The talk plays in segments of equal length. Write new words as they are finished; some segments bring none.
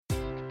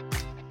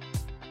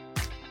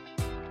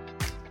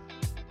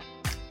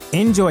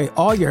Enjoy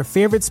all your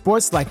favorite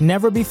sports like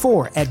never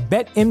before at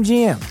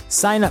BetMGM.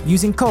 Sign up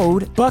using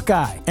code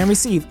Buckeye and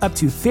receive up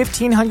to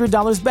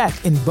 $1,500 back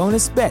in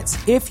bonus bets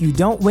if you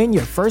don't win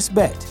your first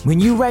bet. When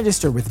you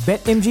register with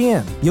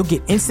BetMGM, you'll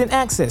get instant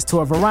access to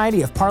a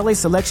variety of parlay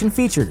selection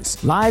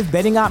features, live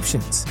betting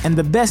options, and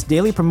the best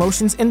daily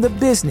promotions in the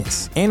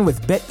business. And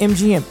with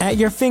BetMGM at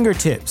your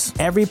fingertips,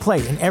 every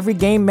play and every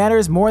game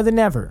matters more than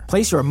ever.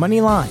 Place your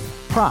money line,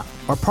 prop,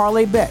 or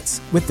parlay bets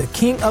with the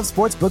king of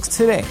sportsbooks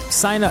today.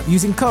 Sign up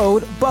using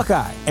code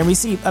Buckeye and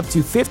receive up to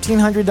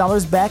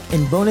 $1,500 back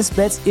in bonus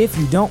bets if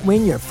you don't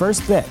win your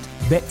first bet.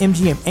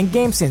 BetMGM and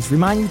GameSense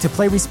remind you to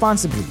play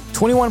responsibly.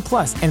 21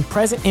 plus and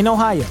present in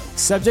Ohio,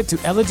 subject to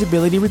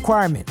eligibility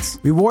requirements.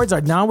 Rewards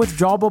are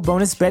non-withdrawable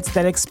bonus bets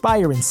that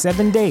expire in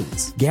 7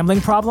 days. Gambling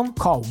problem?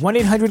 Call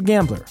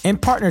 1-800-GAMBLER. In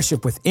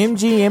partnership with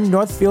MGM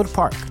Northfield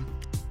Park.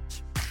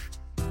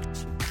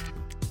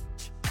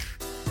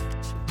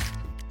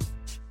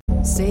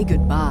 Say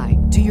goodbye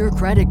to your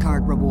credit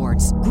card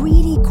rewards.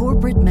 Greedy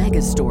corporate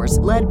mega stores,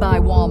 led by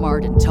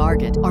Walmart and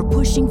Target, are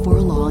pushing for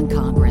a law in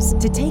Congress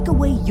to take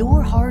away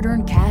your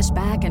hard-earned cash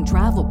back and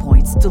travel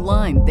points to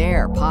line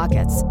their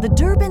pockets. The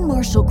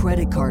Durbin-Marshall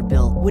credit card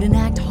bill would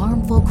enact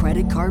harmful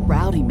credit card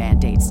routing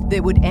mandates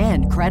that would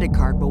end credit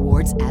card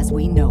rewards as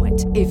we know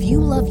it. If you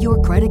love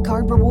your credit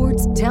card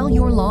rewards, tell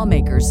your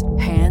lawmakers,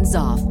 hands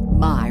off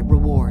my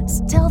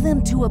rewards. Tell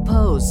them to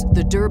oppose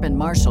the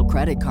Durbin-Marshall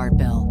credit card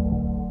bill.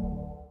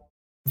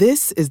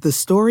 This is the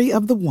story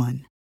of the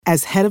one.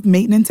 As head of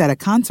maintenance at a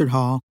concert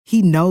hall,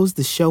 he knows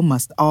the show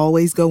must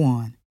always go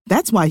on.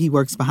 That's why he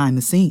works behind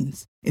the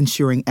scenes,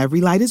 ensuring every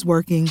light is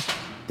working,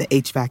 the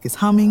HVAC is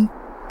humming,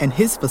 and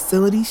his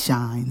facility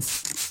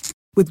shines.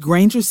 With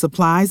Grainger's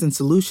supplies and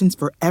solutions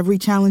for every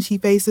challenge he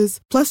faces,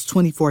 plus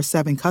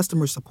 24/7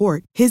 customer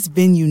support, his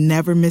venue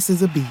never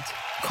misses a beat.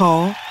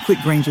 Call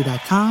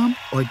quickgrainger.com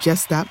or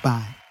just stop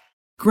by.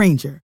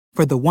 Grainger,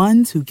 for the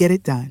ones who get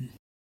it done.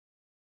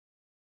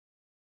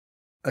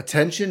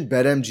 Attention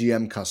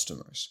BetMGM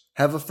customers.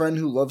 Have a friend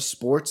who loves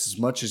sports as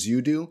much as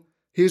you do?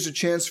 Here's a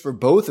chance for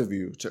both of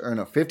you to earn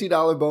a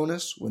 $50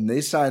 bonus when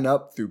they sign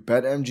up through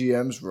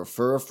BetMGM's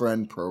Refer a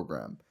Friend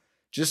program.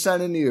 Just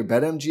sign into your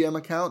BetMGM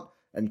account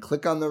and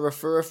click on the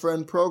Refer a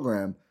Friend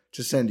program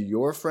to send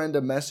your friend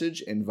a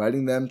message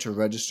inviting them to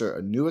register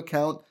a new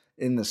account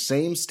in the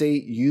same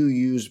state you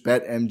use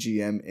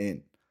BetMGM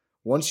in.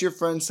 Once your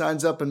friend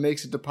signs up and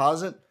makes a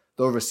deposit,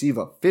 they'll receive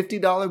a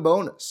 $50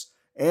 bonus.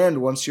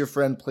 And once your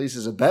friend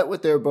places a bet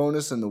with their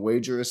bonus and the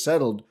wager is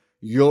settled,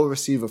 you'll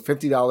receive a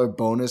 $50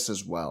 bonus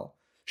as well.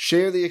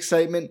 Share the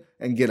excitement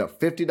and get a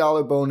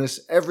 $50 bonus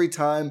every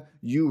time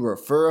you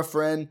refer a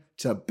friend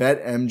to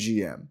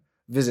BetMGM.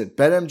 Visit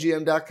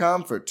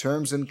BetMGM.com for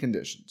terms and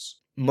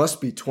conditions. Must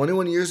be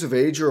 21 years of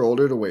age or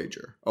older to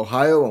wager.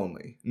 Ohio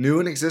only. New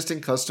and existing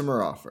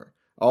customer offer.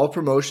 All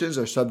promotions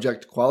are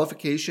subject to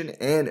qualification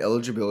and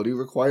eligibility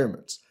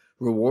requirements.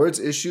 Rewards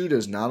issued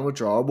as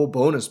non-withdrawable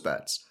bonus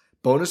bets.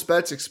 Bonus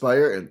bets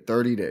expire in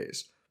 30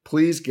 days.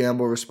 Please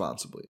gamble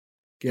responsibly.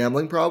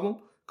 Gambling problem?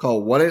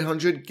 Call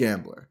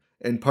 1-800-GAMBLER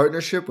in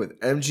partnership with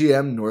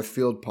MGM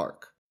Northfield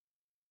Park.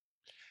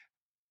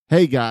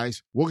 Hey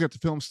guys, we'll get to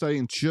film study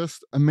in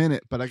just a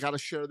minute, but I got to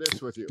share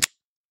this with you. Do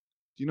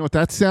you know what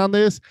that sound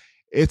is?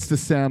 It's the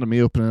sound of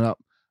me opening up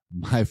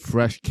my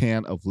fresh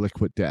can of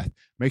Liquid Death.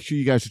 Make sure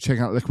you guys are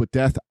checking out Liquid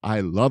Death.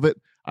 I love it.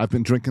 I've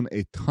been drinking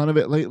a ton of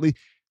it lately.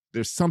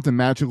 There's something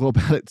magical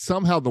about it.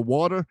 Somehow the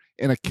water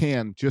in a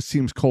can just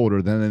seems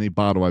colder than any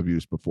bottle I've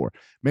used before.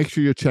 Make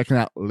sure you're checking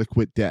out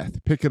Liquid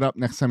Death. Pick it up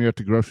next time you're at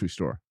the grocery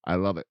store. I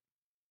love it.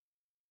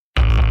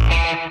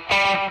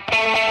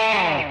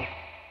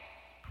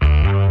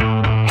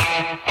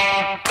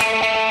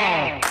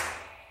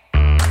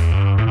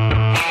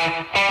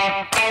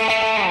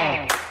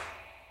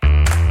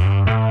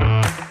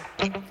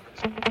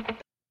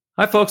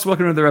 Hi, folks.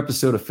 Welcome to another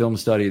episode of Film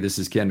Study. This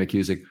is Ken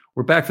McCusick.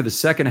 We're back for the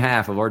second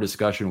half of our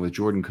discussion with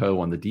Jordan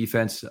Coe on the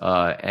defense.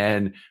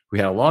 And we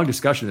had a long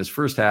discussion in this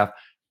first half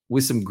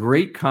with some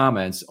great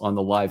comments on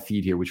the live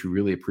feed here, which we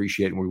really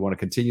appreciate. And we want to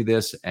continue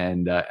this.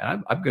 And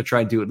I'm going to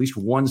try and do at least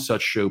one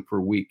such show per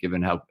week,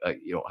 given how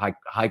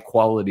high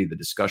quality the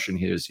discussion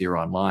is here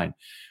online.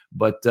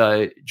 But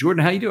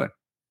Jordan, how you doing?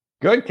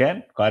 Good,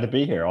 Ken. Glad to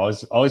be here.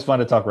 Always fun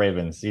to talk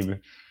Ravens.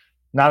 Even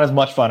not as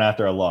much fun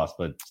after a loss,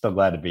 but still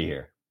glad to be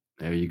here.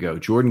 There you go.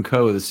 Jordan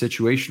Coe, the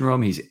Situation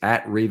Room. He's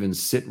at Ravens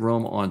Sit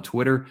Room on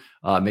Twitter.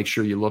 Make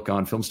sure you look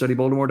on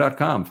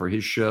filmstudybaltimore.com for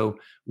his show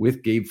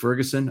with Gabe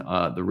Ferguson,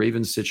 the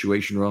Ravens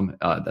Situation Room.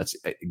 That's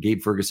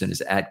Gabe Ferguson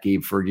is at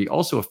Gabe Fergie.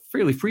 Also a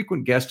fairly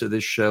frequent guest of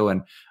this show.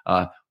 And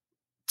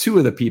two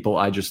of the people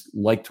I just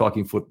like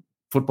talking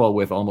football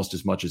with almost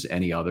as much as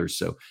any other.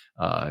 So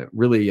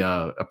really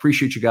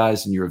appreciate you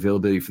guys and your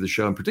availability for the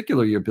show, in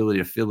particular, your ability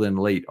to fill in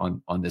late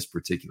on this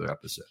particular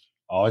episode.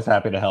 Always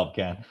happy to help,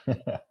 Ken.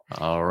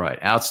 All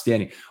right.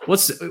 Outstanding.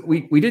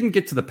 We didn't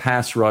get to the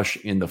pass rush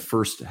in the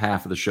first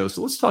half of the show.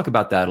 So let's talk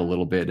about that a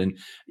little bit. And,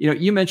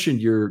 you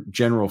mentioned your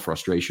general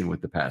frustration with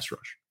the pass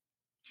rush.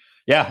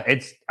 Yeah,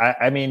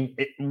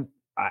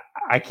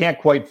 I can't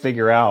quite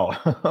figure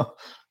out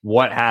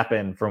what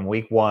happened from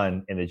week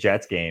 1 in the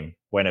Jets game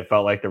when it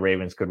felt like the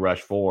Ravens could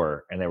rush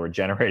 4 and they were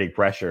generating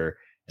pressure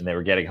and they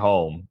were getting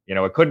home.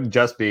 It couldn't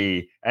just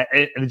be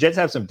the Jets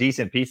have some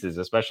decent pieces,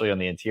 especially on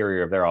the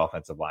interior of their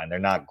offensive line. They're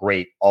not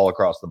great all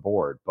across the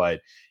board,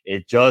 but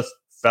it just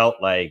felt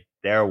like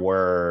there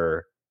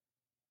were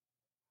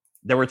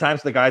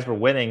times the guys were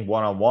winning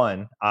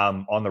one-on-one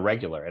on the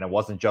regular, and it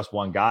wasn't just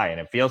one guy. And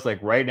it feels like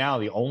right now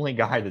the only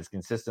guy that's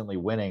consistently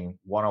winning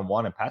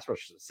one-on-one in pass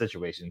rush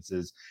situations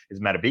is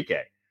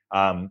Madubuike.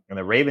 And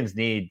the Ravens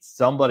need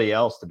somebody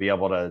else to be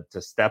able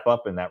to step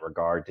up in that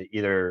regard, to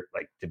either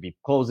to be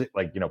closing,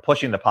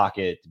 pushing the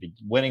pocket, to be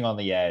winning on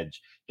the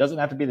edge. Doesn't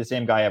have to be the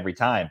same guy every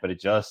time, but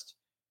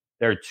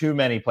there are too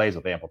many plays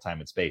with ample time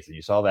and space. And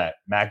you saw that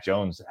Mac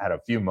Jones had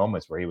a few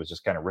moments where he was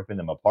just kind of ripping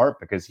them apart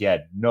because he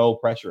had no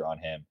pressure on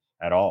him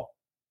at all.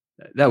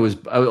 That was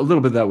a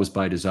little bit, that was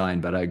by design,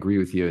 but I agree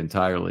with you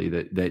entirely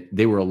that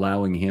they were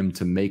allowing him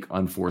to make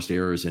unforced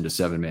errors into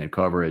 7-man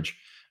coverage,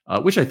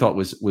 which I thought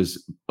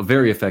was a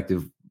very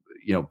effective,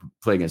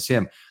 play against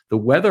him. The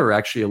weather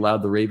actually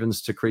allowed the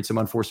Ravens to create some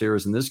unforced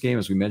errors in this game.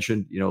 As we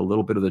mentioned, a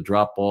little bit of the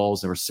drop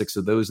balls. There were 6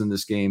 of those in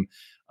this game.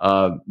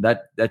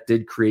 That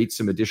did create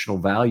some additional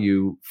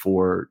value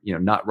for,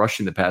 not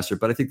rushing the passer,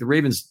 but I think the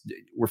Ravens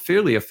were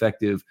fairly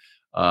effective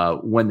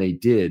when they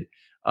did.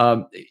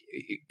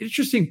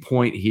 Interesting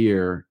point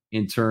here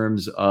in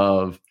terms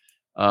of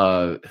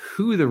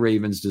who the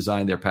Ravens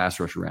designed their pass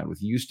rush around, with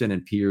Houston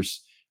and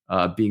Pierce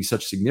being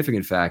such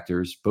significant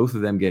factors, both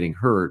of them getting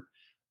hurt.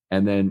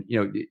 And then,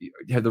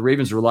 have the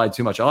Ravens relied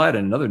too much? I'll add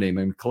another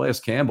name. Calais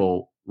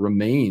Campbell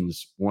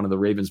remains one of the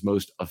Ravens'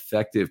 most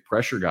effective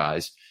pressure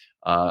guys.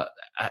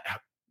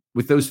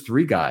 With those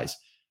 3 guys,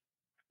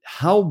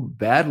 how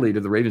badly do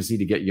the Ravens need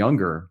to get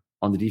younger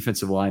on the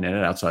defensive line and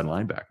an outside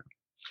linebacker?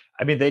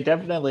 They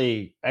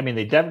definitely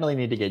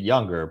need to get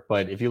younger,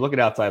 but if you look at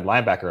outside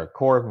linebacker, a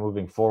core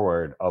moving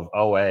forward of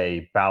Owe,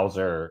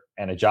 Bowser,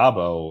 and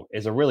Ajabo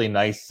is a really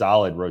nice,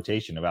 solid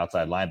rotation of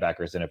outside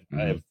linebackers. And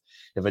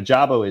if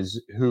Ajabo is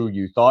who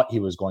you thought he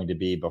was going to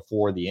be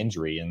before the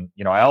injury, and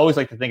I always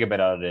like to think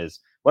about it as,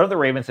 what if the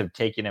Ravens have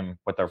taken him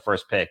with their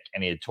first pick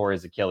and he had tore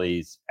his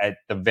Achilles at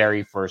the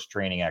very first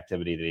training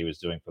activity that he was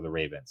doing for the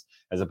Ravens,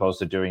 as opposed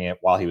to doing it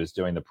while he was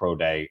doing the pro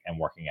day and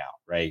working out,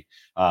 right?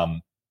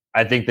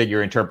 I think that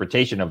your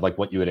interpretation of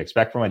what you would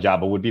expect from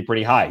Ajabo would be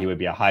pretty high. He would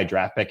be a high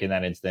draft pick in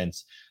that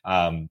instance.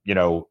 A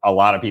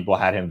lot of people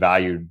had him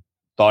valued,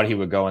 thought he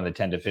would go in the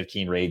 10 to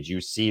 15 range. You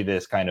see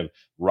this kind of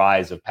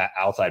rise of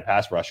outside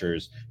pass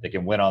rushers that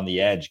can win on the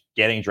edge,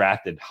 getting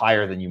drafted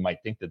higher than you might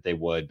think that they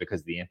would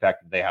because of the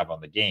impact that they have on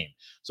the game.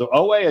 So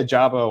Owe,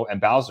 Ajabo, and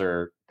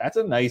Bowser, that's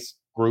a nice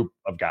group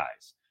of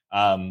guys.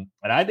 And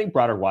I think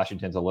Broderick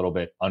Washington's a little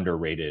bit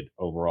underrated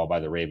overall by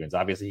the Ravens.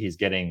 Obviously, he's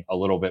getting a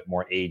little bit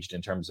more aged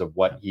in terms of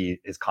what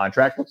his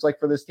contract looks like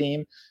for this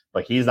team,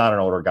 but he's not an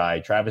older guy.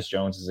 Travis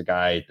Jones is a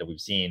guy that we've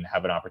seen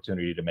have an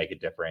opportunity to make a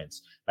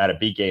difference.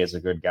 Madubuike is a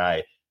good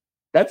guy.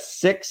 That's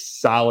 6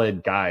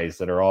 solid guys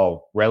that are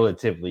all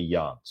relatively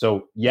young.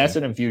 So yes,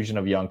 an infusion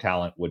of young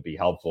talent would be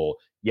helpful.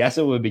 Yes,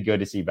 it would be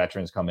good to see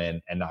veterans come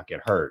in and not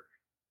get hurt.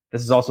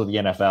 This is also the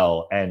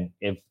NFL. And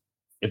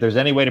if there's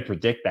any way to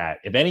predict that,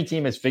 if any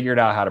team has figured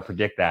out how to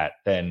predict that,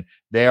 then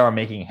they are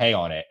making hay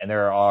on it. And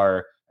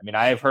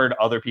I have heard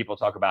other people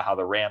talk about how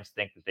the Rams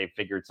think that they've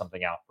figured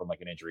something out from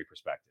an injury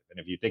perspective. And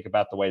if you think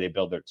about the way they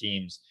build their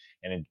teams,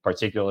 and in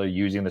particular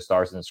using the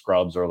stars and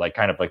scrubs, or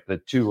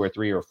the 2 or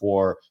 3 or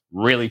 4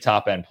 really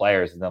top end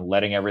players, and then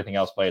letting everything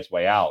else play its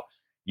way out,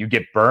 you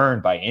get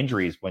burned by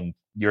injuries when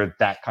you're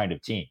that kind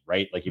of team,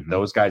 right? If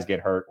those guys get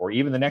hurt, or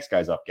even the next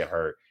guys up get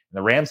hurt. And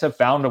the Rams have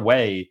found a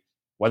way,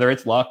 whether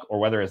it's luck or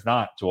whether it's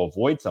not, to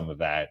avoid some of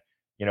that.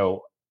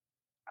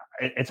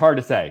 It's hard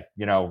to say,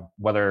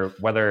 whether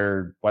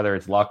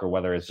it's luck or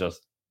whether it's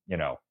just,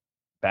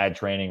 bad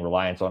training,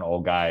 reliance on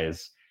old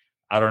guys.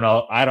 I don't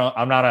know.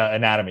 I'm not an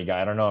anatomy guy.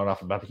 I don't know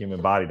enough about the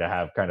human body to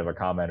have kind of a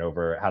comment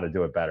over how to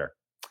do it better.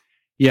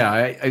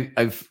 Yeah,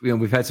 I've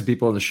we've had some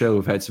people on the show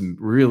who've had some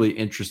really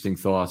interesting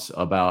thoughts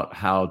about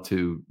how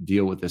to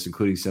deal with this,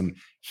 including some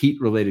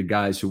Heat-related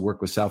guys who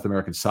work with South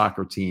American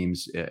soccer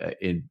teams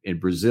in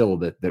Brazil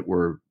that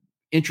were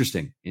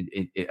interesting,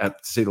 to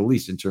say the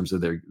least, in terms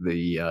of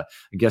the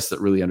guests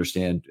that really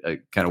understand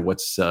kind of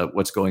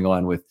what's going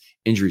on with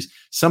injuries.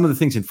 Some of the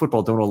things in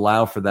football don't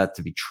allow for that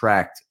to be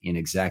tracked in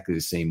exactly the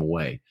same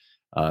way.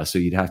 So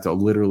you'd have to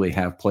literally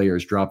have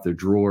players drop their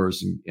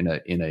drawers in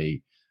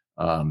a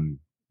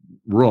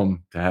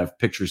room to have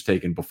pictures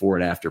taken before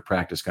and after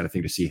practice, kind of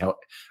thing, to see how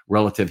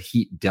relative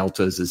heat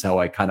deltas is how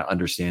I kind of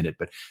understand it.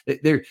 But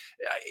they're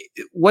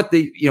what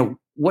they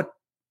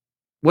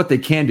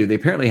can do. They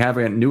apparently have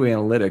new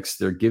analytics.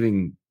 They're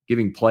giving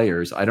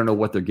players. I don't know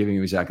what they're giving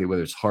them exactly,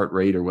 whether it's heart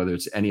rate or whether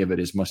it's any of it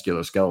is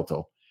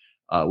musculoskeletal,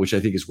 which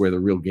I think is where the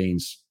real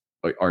gains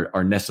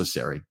are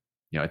necessary.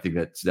 I think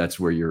that's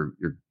where you're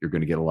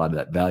going to get a lot of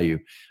that value.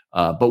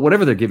 But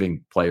whatever they're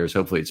giving players,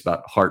 hopefully it's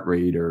about heart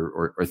rate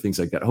or things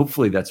like that.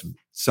 Hopefully that's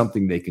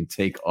something they can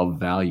take of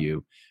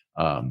value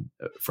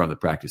from the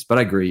practice. But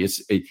I agree,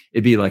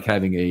 it'd be like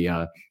having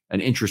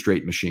an interest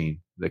rate machine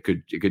that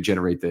could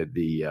generate a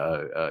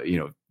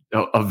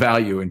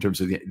value in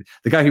terms of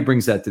the guy who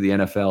brings that to the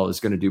NFL is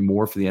going to do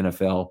more for the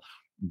NFL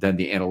than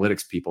the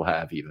analytics people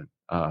have even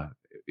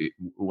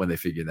when they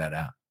figure that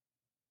out.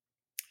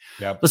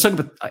 Yeah. Let's talk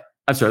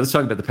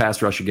about the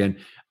pass rush again.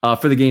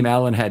 For the game,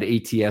 Allen had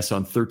ATS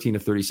on 13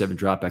 of 37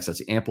 dropbacks.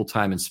 That's ample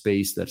time and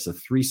space. That's a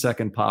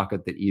 3-second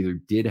pocket that either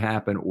did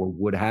happen or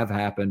would have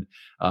happened,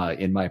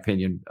 in my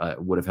opinion,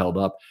 would have held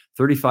up.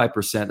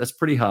 35%, that's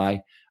pretty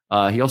high.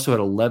 He also had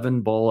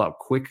 11 ball out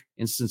quick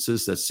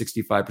instances. That's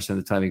 65% of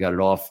the time he got it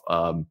off,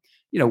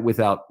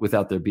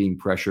 without there being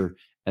pressure.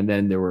 And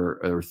then there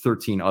were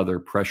 13 other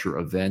pressure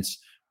events.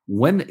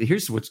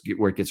 Here's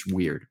where it gets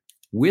weird.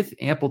 With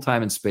ample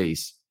time and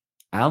space,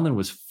 Allen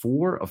was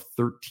 4 of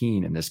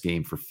 13 in this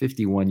game for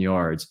 51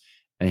 yards,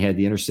 and he had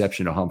the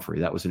interception to Humphrey.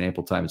 That was an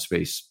ample time and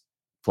space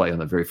play on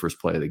the very first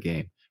play of the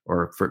game,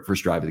 or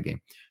first drive of the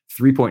game.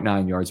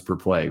 3.9 yards per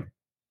play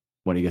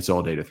when he gets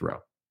all day to throw.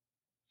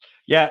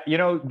 Yeah,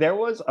 there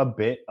was a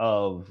bit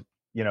of,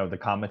 the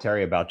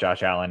commentary about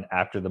Josh Allen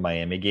after the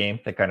Miami game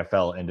that kind of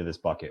fell into this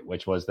bucket,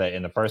 which was that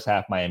in the first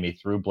half, Miami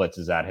threw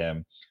blitzes at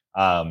him.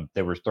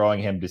 They were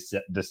throwing him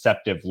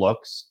deceptive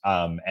looks.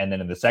 And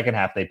then in the second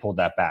half, they pulled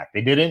that back.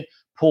 They didn't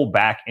pull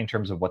back in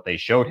terms of what they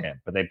showed him,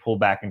 but they pulled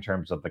back in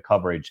terms of the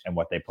coverage and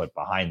what they put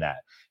behind that.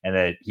 And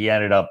that he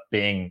ended up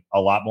being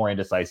a lot more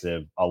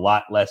indecisive, a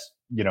lot less,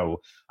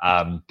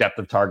 depth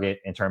of target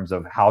in terms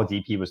of how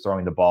deep he was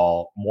throwing the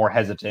ball, more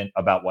hesitant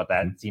about what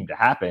that seemed to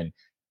happen.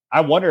 I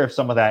wonder if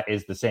some of that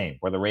is the same,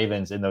 where the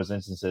Ravens in those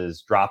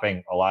instances,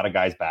 dropping a lot of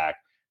guys back,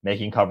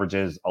 making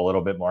coverages a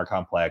little bit more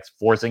complex,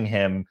 forcing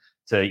him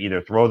to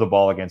either throw the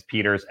ball against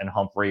Peters and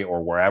Humphrey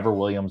or wherever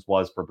Williams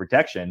was for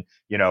protection,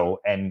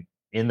 and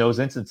in those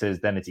instances,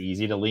 then it's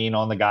easy to lean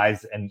on the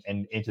guys and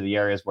into the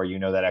areas where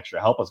that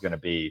extra help is going to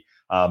be,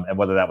 and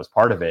whether that was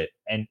part of it.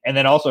 And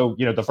then also,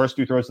 the first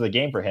 2 throws of the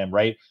game for him,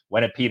 right?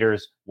 Went at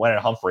Peters, went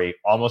at Humphrey,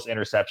 almost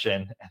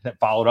interception, and then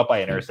followed up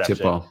by interception.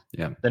 Tip ball.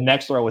 Yeah. The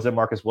next throw was at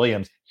Marcus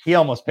Williams. He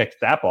almost picked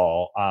that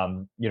ball,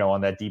 on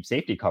that deep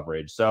safety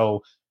coverage.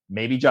 So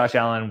maybe Josh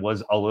Allen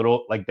was a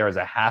little like there was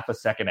a half a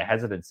second of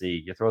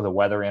hesitancy. You throw the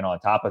weather in on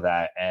top of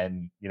that,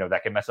 and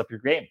that can mess up your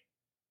game.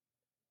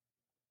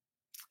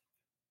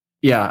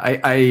 Yeah,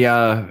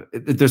 I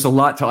there's a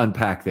lot to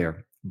unpack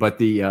there, but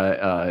the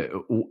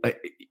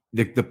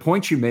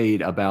point you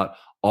made about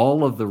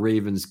all of the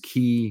Ravens'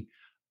 key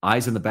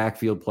eyes in the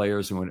backfield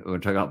players, and when we're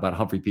talking about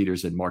Humphrey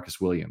Peters and Marcus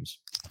Williams,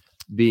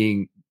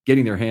 getting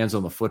their hands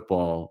on the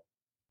football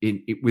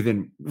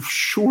within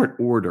short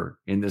order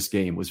in this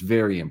game was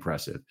very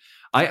impressive.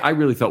 I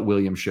really thought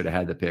Williams should have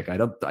had the pick. I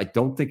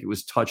don't think it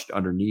was touched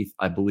underneath.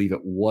 I believe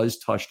it was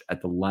touched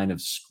at the line of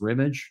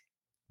scrimmage.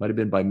 Might have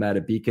been by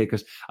Matabike,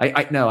 because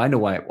I know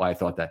why I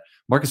thought that.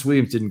 Marcus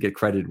Williams didn't get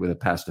credited with a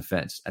pass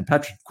defense, and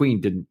Patrick Queen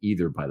didn't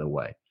either, by the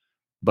way.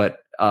 But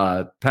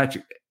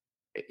Patrick,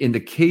 in the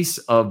case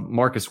of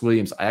Marcus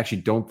Williams, I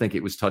actually don't think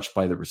it was touched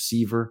by the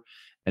receiver.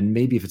 And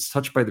maybe if it's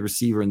touched by the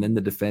receiver and then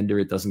the defender,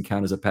 it doesn't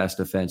count as a pass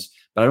defense.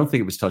 But I don't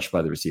think it was touched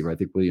by the receiver. I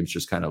think Williams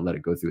just kind of let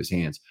it go through his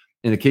hands.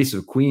 In the case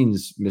of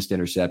Queen's missed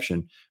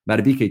interception,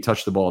 Matabike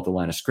touched the ball at the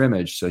line of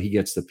scrimmage, so he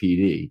gets the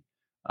PD.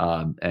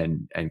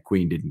 And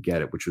Queen didn't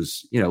get it, which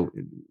was,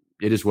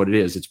 it is what it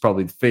is. It's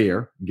probably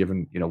fair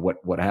given,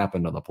 what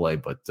happened on the play,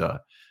 but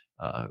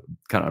kind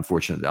of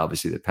unfortunate,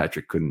 obviously, that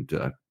Patrick couldn't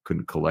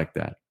collect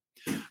that.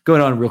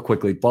 Going on real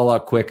quickly, ball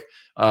out quick.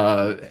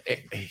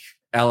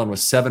 Allen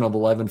was 7 of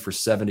 11 for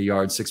 70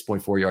 yards,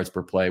 6.4 yards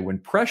per play. When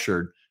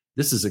pressured,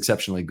 this is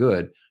exceptionally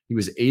good. He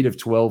was 8 of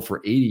 12 for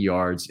 80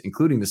 yards,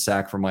 including the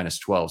sack for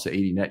 -12, so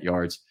 80 net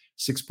yards,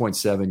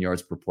 6.7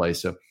 yards per play.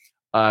 So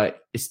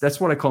that's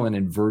what I call an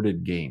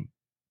inverted game.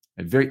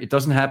 It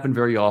doesn't happen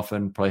very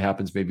often. Probably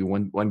happens maybe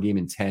one game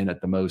in 10 at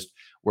the most,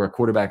 where a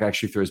quarterback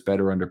actually throws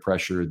better under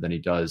pressure than he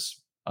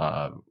does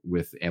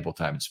with ample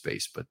time and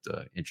space. But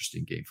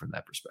interesting game from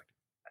that perspective.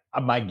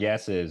 My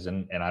guess is,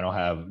 and I don't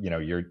have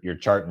your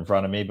chart in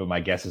front of me, but my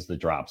guess is the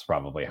drops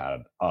probably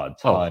had a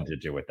ton to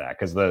do with that,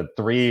 because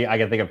I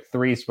can think of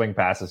 3 swing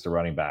passes to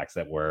running backs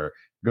that were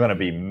going to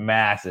be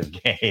massive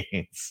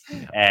gains,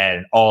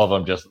 and all of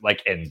them just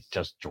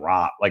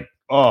drop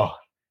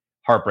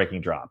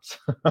heartbreaking drops.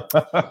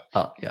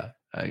 Yeah.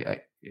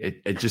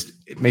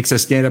 It makes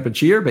us stand up and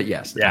cheer, but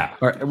yes. Yeah.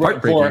 For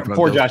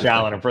Josh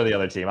Allen and for the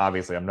other team.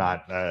 Obviously, I'm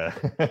not,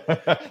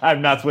 I've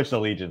not switched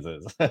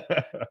allegiances.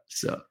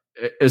 So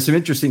there's some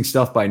interesting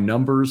stuff by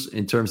numbers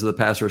in terms of the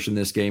pass rush in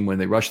this game. When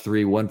they rush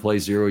 3, 1 play,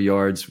 0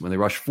 yards. When they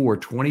rush 4,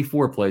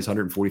 24 plays,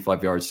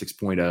 145 yards,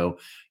 6.0.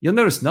 You'll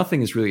notice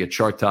nothing is really a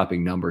chart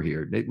topping number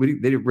here.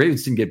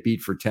 Ravens didn't get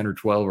beat for 10 or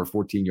 12 or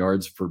 14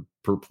 yards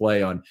per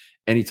play on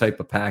any type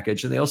of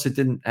package. And they also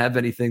didn't have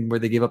anything where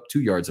they gave up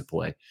 2 yards a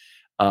play.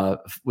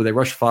 When they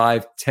rush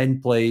 5,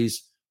 10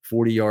 plays,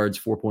 40 yards,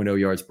 4.0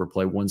 yards per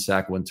play, 1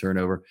 sack, 1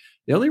 turnover.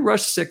 They only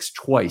rushed 6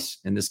 twice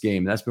in this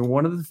game. That's been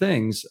one of the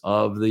things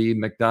of the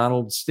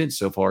McDonald stint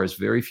so far, is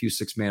very few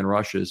 6-man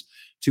rushes,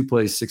 2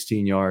 plays,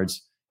 16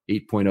 yards,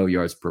 8.0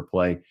 yards per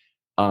play.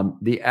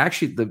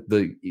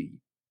 The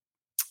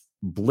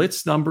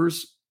blitz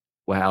numbers,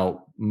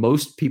 how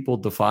most people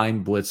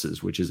define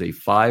blitzes, which is a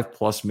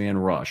 5+ man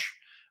rush.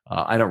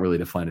 I don't really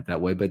define it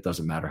that way, but it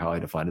doesn't matter how I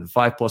define it. The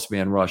 5+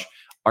 man rush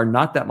are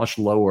not that much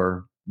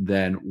lower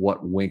than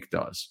what Wink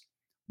does.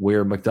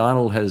 Where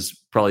Macdonald has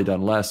probably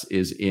done less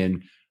is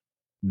in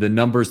the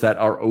numbers that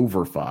are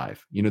over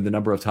 5. The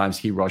number of times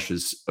he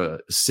rushes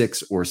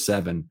 6 or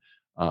 7.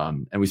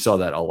 And we saw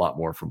that a lot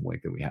more from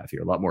Wink than we have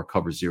here. A lot more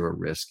cover zero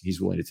risk he's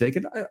willing to take.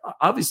 And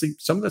obviously,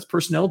 some of that's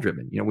personnel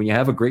driven. When you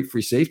have a great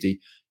free safety,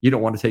 you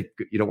don't want to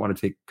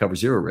take cover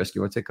zero risk.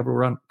 You want to take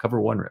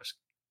cover one risk.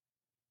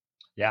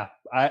 Yeah,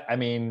 I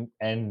mean,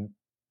 and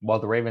while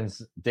the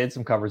Ravens did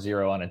some cover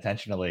zero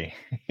unintentionally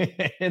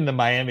in the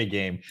Miami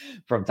game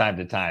from time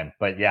to time,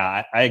 but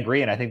yeah, I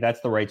agree, and I think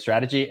that's the right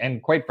strategy.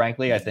 And quite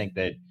frankly, I think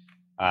that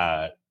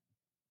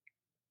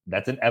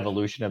that's an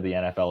evolution of the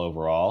NFL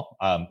overall.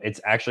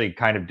 It's actually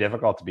kind of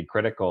difficult to be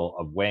critical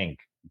of Wink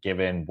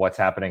given what's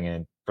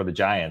happening for the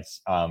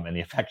Giants and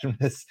the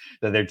effectiveness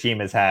that their team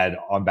has had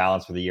on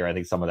balance for the year. I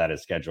think some of that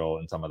is schedule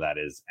and some of that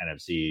is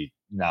NFC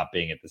not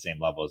being at the same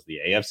level as the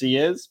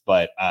AFC is,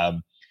 but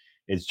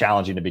it's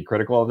challenging to be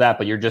critical of that.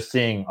 But you're just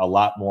seeing a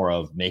lot more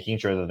of making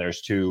sure that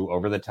there's 2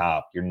 over the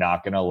top. You're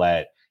not going to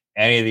let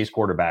any of these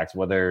quarterbacks,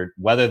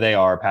 whether they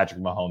are Patrick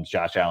Mahomes,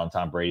 Josh Allen,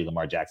 Tom Brady,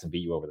 Lamar Jackson,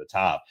 beat you over the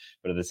top.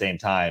 But at the same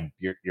time,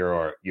 you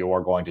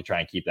are going to try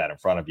and keep that in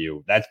front of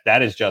you.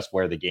 That is just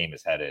where the game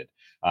is headed.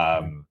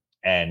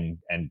 And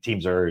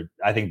teams are,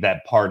 I think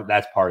that's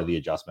part of the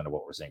adjustment of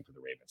what we're seeing for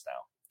the Ravens now.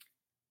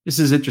 This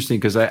is interesting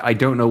because I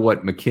don't know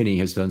what McKinney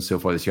has done so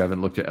far this year. I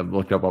haven't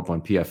looked up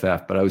on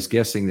PFF, but I was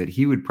guessing that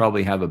he would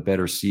probably have a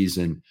better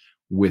season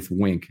with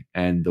Wink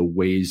and the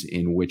ways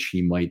in which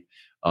he might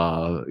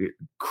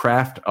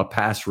craft a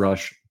pass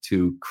rush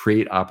to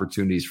create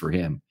opportunities for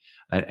him.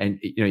 And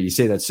you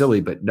say that's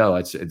silly, but no,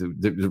 it's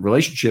the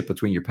relationship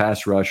between your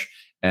pass rush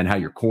and how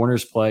your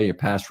corners play, your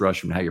pass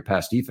rush, and how your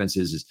pass defense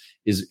is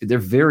they're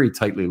very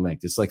tightly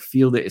linked. It's like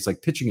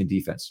pitching and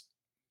defense.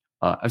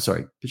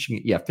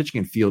 Pitching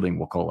and fielding,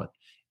 we'll call it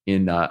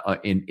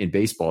in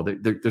baseball.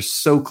 They're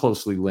so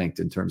closely linked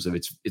in terms of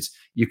it's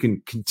you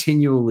can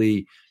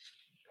continually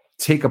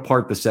take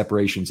apart the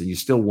separations and you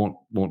still won't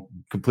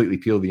completely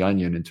peel the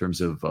onion in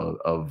terms of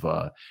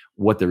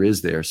what there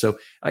is there. So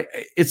I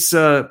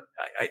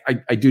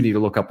do need to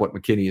look up what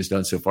McKinney has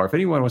done so far. If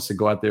anyone wants to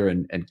go out there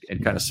and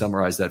kind of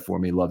summarize that for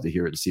me, love to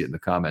hear it and see it in the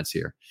comments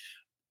here.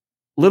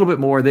 A little bit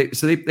more. They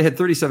had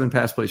 37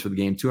 pass plays for the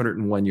game,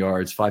 201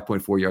 yards,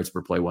 5.4 yards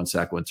per play, 1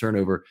 sack, 1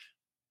 turnover.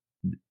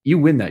 You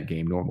win that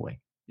game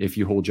normally if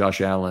you hold Josh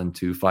Allen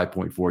to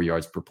 5.4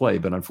 yards per play.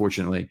 But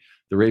unfortunately,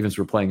 the Ravens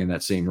were playing in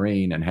that same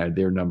reign and had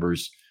their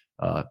numbers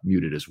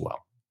muted as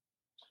well.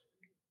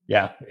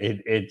 Yeah,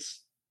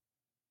 it's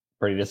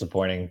pretty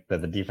disappointing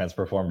that the defense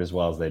performed as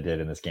well as they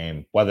did in this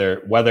game.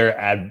 Whether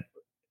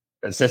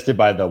assisted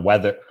by the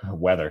weather,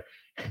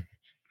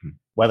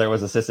 whether it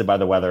was assisted by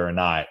the weather or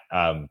not,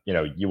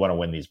 you want to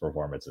win these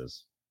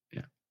performances.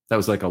 Yeah, that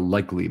was like a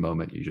likely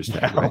moment you just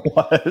had. Right?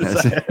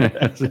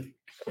 It was.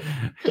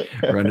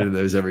 Run into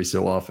those every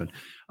so often.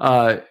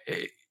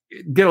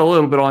 Get a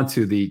little bit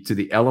onto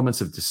the elements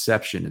of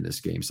deception in this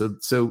game.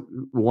 So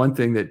one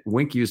thing that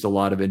Wink used a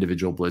lot of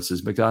individual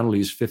blitzes. Macdonald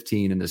used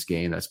 15 in this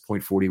game. That's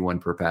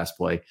 0.41 per pass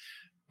play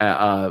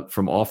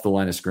from off the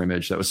line of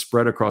scrimmage. That was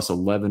spread across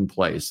 11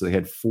 plays. So they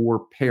had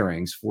 4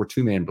 pairings, 4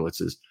 2-man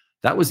blitzes.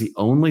 That was the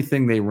only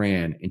thing they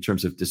ran in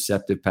terms of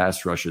deceptive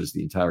pass rushes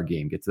the entire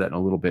game. Get to that in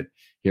a little bit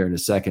here in a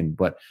second.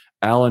 But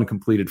Allen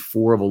completed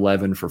 4 of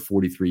 11 for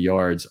 43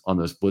 yards on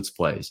those blitz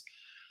plays.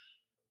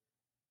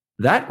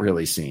 That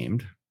really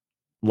seemed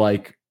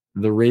like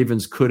the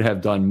Ravens could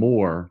have done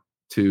more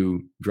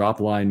to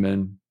drop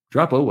linemen,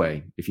 drop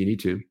Oweh if you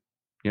need to,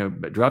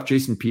 drop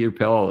Jason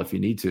Pierre-Paul if you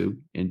need to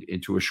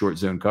into a short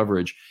zone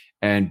coverage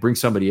and bring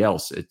somebody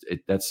else.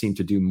 That seemed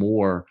to do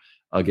more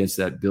against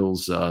that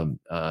Bills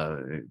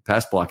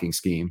pass blocking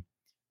scheme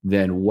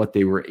than what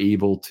they were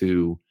able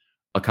to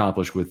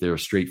accomplish with their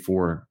straight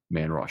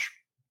 4-man rush.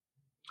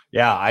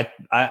 Yeah,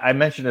 I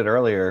mentioned it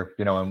earlier,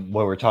 when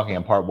we were talking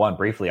in part 1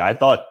 briefly. I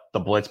thought the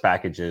blitz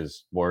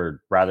packages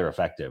were rather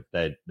effective.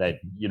 That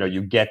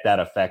you get that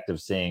effect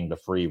of seeing the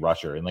free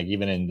rusher, and like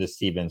even in this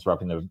Stevens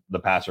roughing the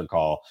passer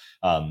call,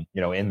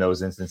 in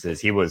those instances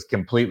he was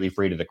completely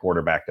free to the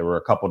quarterback. There were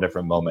a couple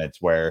different moments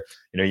where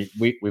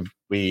we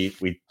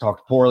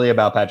talked poorly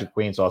about Patrick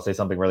Queen, so I'll say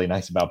something really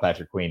nice about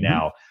Patrick Queen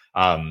now.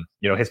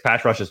 His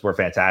pass rushes were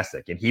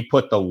fantastic, and he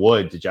put the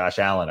wood to Josh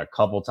Allen a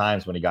couple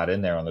times when he got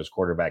in there on those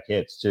quarterback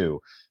hits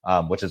too,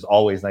 which is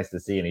always nice to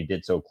see, and he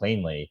did so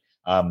cleanly.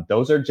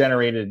 Those are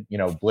generated,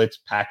 blitz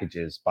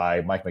packages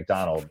by Mike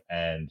Macdonald,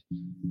 and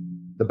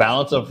the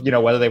balance of,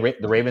 whether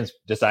the Ravens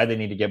decide they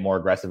need to get more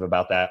aggressive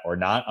about that or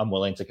not, I'm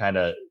willing to kind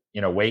of,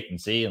 wait and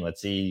see, and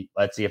let's see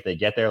if they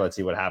get there. Let's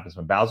see what happens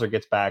when Bowser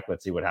gets back.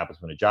 Let's see what happens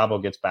when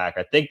Ajabo gets back.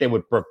 I think they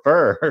would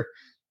prefer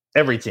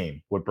every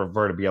team would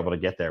prefer to be able to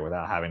get there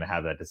without having to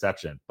have that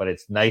deception. But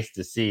it's nice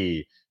to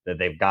see that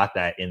they've got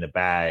that in the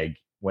bag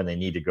when they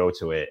need to go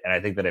to it. And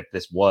I think that if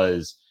this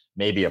was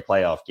maybe a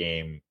playoff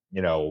game,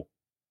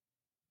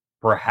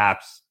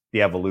 perhaps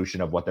the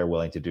evolution of what they're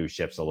willing to do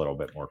shifts a little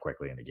bit more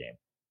quickly in the game.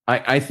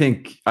 I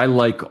think I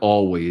like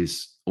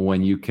always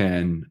when you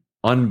can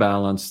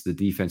unbalance the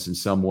defense in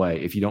some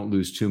way if you don't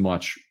lose too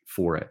much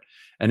for it.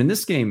 And in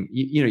this game,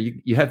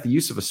 you have the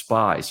use of a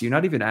spy. So you're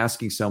not even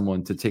asking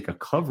someone to take a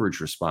coverage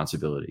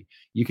responsibility.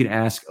 You can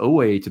ask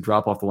OA to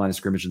drop off the line of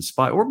scrimmage and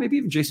spy, or maybe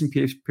even Jason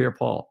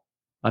Pierre-Paul.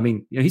 I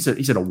mean, he's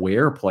an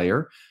aware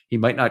player. He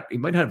might not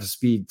have the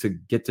speed to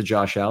get to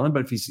Josh Allen,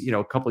 but if he's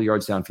a couple of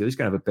yards downfield, he's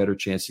going to have a better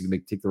chance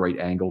to take the right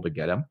angle to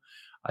get him.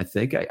 I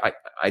think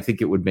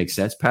it would make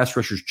sense. Pass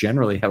rushers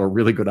generally have a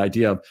really good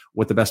idea of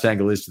what the best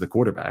angle is to the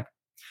quarterback.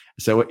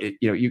 So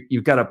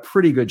you've got a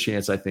pretty good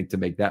chance, I think, to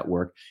make that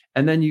work.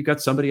 And then you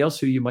got somebody else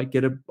who you might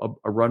get a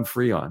run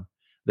free on.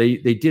 They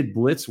did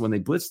blitz. When they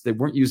blitzed, they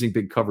weren't using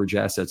big coverage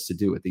assets to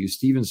do it. They used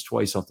Stevens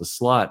twice off the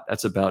slot.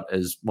 That's about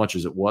as much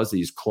as it was. They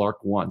used Clark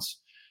once.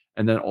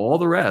 And then all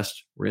the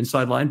rest were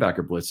inside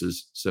linebacker blitzes.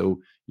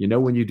 So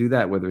when you do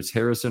that, whether it's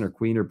Harrison or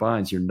Queen or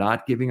Bynes, you're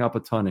not giving up a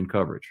ton in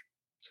coverage.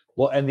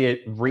 Well, and the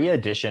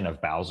re-addition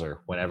of Bowser,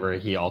 whenever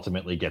he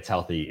ultimately gets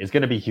healthy, is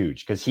going to be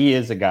huge because he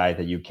is a guy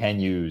that you can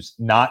use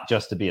not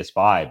just to be a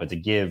spy, but to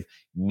give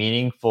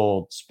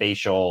meaningful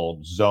spatial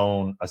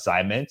zone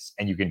assignments.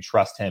 And you can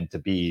trust him to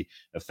be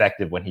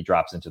effective when he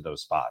drops into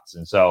those spots.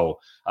 And so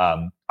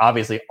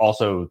obviously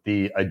also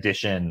the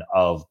addition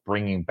of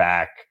bringing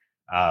back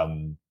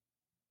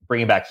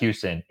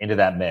Houston into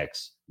that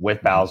mix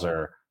with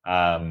Bowser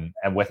and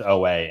with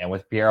OA and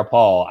with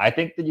Pierre-Paul, I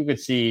think that you could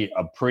see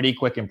a pretty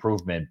quick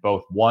improvement,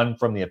 both one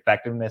from the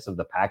effectiveness of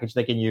the package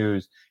they can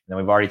use. And then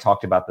we've already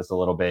talked about this a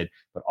little bit,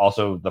 but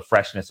also the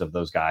freshness of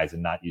those guys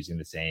and not using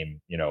the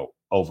same,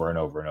 over and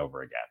over and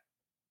over again.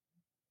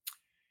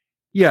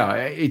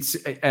 Yeah,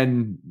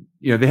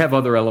 they have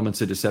other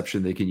elements of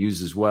deception they can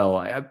use as well.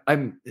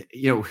 I'm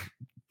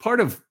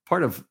part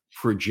of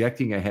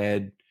projecting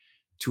ahead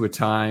to a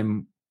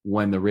time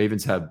when the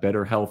Ravens have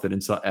better health at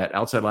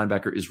outside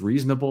linebacker is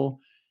reasonable.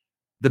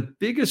 The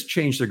biggest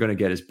change they're going to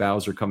get is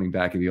Bowser coming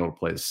back and be able to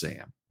play the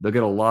Sam. They'll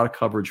get a lot of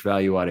coverage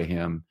value out of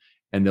him,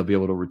 and they'll be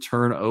able to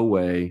return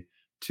OA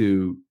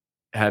to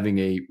having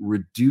a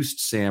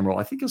reduced Sam role.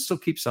 I think he'll still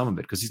keep some of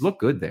it because he's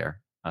looked good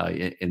there,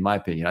 in my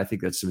opinion. I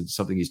think that's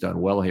something he's done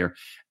well here.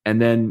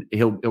 And then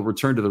he'll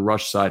return to the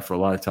rush side for a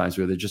lot of times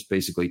where they're just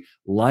basically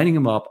lining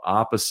him up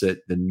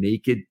opposite the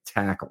naked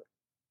tackle.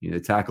 The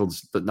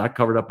tackle's not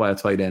covered up by a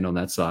tight end on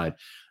that side.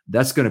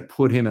 That's going to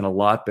put him in a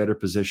lot better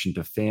position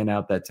to fan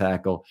out that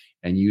tackle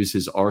and use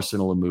his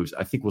arsenal of moves.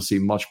 I think we'll see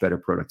much better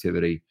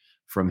productivity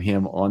from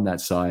him on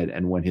that side.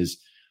 And when his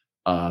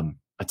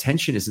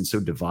attention isn't so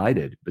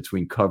divided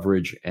between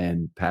coverage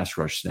and pass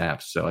rush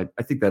snaps. So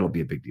I think that'll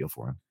be a big deal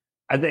for him.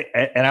 I think,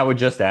 and I would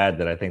just add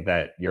that I think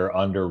that you're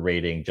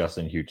underrating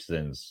Justin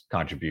Houston's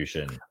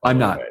contribution. I'm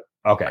not. Bit.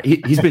 Okay.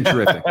 He's been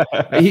terrific.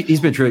 He's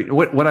been terrific.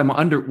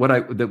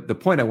 The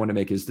point I want to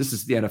make is this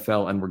is the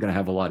NFL and we're going to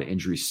have a lot of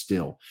injuries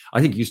still.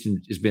 I think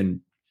Houston has been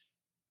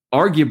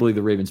arguably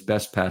the Ravens'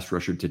 best pass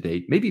rusher to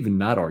date, maybe even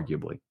not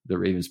arguably the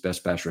Ravens'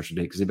 best pass rusher to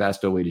date because they've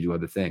asked OA to do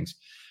other things.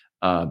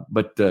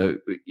 But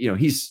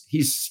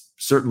he's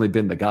certainly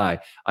been the guy.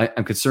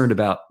 I'm concerned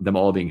about them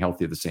all being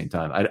healthy at the same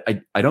time.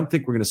 I don't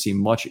think we're going to see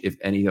much, if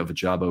any, of a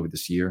job over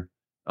this year.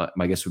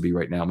 My guess would be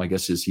right now. My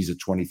guess is he's a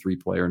 23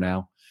 player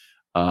now.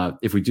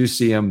 If we do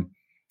see him,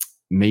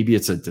 maybe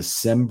it's a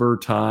December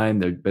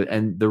time.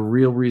 And the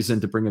real reason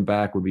to bring him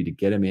back would be to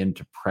get him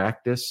into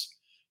practice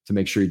to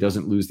make sure he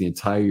doesn't lose the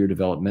entire year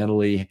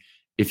developmentally.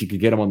 If you could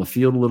get him on the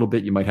field a little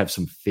bit, you might have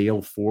some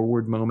fail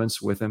forward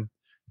moments with him.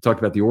 We talked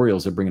about the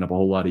Orioles are bringing up a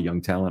whole lot of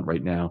young talent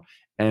right now,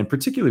 and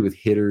particularly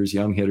with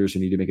young hitters who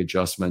need to make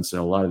adjustments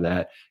and a lot of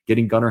that.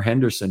 Getting Gunnar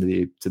Henderson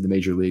to the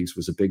major leagues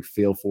was a big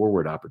fail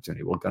forward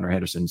opportunity. Well, Gunnar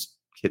Henderson's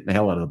hitting the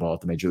hell out of the ball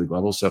at the major league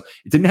level, so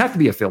it didn't have to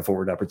be a fail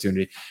forward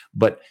opportunity,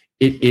 but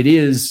it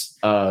is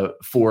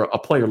for a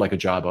player like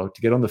Ajabo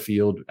to get on the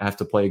field, have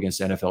to play against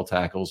NFL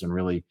tackles, and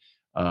really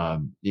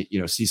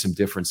see some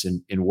difference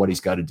in what he's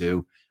got to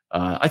do.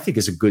 I think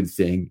is a good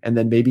thing, and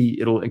then maybe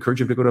it'll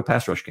encourage him to go to a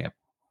pass rush camp.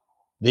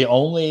 The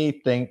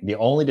only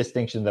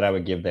distinction that I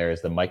would give there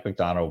is that Mike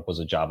Macdonald was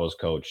Ajabo's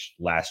coach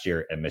last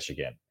year at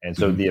Michigan. And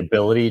so the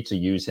ability to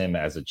use him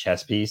as a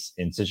chess piece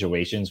in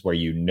situations where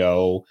you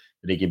know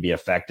that he can be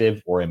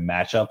effective, or in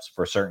matchups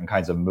for certain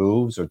kinds of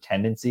moves or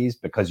tendencies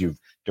because you've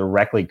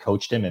directly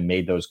coached him and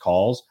made those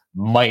calls,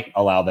 might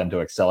allow them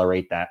to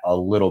accelerate that a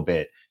little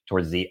bit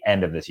towards the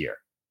end of this year.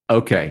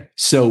 Okay.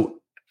 So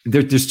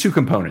there's two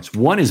components.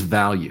 One is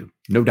value.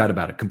 No doubt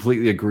about it.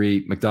 Completely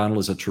agree. Macdonald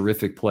is a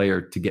terrific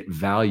player to get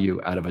value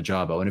out of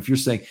Ajabo. And if you're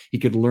saying he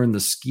could learn the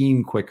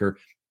scheme quicker,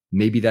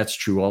 maybe that's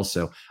true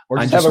also. Or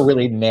just have a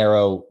really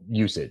narrow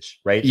usage,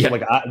 right? Yeah.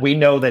 So we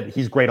know that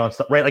he's great on,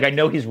 right? Like I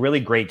know he's really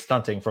great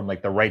stunting from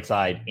like the right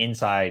side,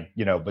 inside,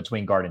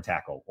 between guard and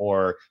tackle,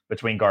 or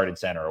between guard and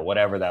center, or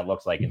whatever that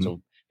looks like. And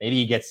so maybe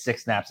he gets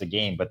 6 snaps a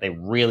game, but they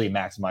really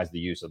maximize the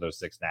use of those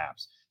 6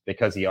 snaps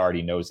because he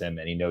already knows him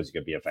and he knows he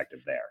could be effective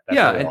there. That's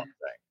all I'm saying.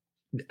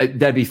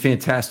 That'd be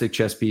fantastic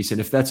chess piece.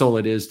 And if that's all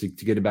it is to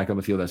get it back on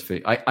the field, that's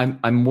fake. I'm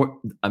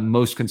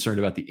most concerned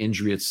about the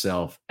injury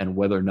itself and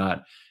whether or not,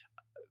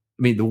 I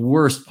mean, the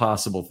worst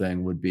possible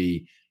thing would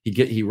be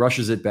he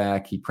rushes it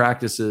back, he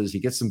practices, he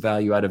gets some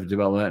value out of it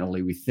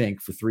developmentally, we think,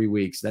 for 3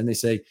 weeks. Then they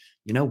say,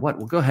 you know what,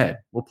 we'll go ahead.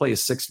 We'll play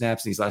his 6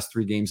 snaps in these last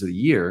 3 games of the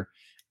year.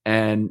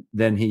 And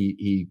then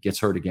he gets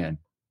hurt again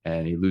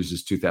and he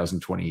loses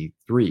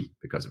 2023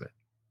 because of it.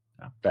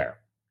 Fair.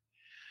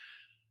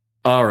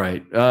 All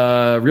right.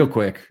 Real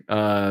quick.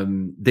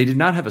 They did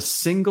not have a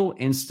single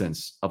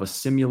instance of a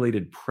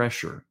simulated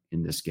pressure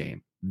in this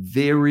game.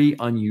 Very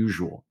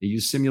unusual. They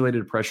use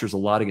simulated pressures a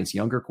lot against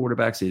younger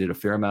quarterbacks. They did a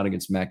fair amount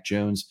against Mac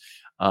Jones.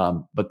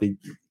 But they,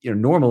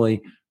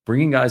 normally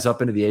bringing guys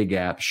up into the A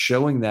gap,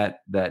 showing that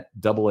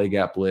double A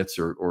gap blitz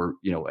or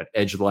an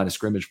edge of the line of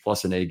scrimmage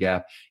plus an A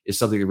gap is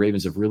something the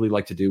Ravens have really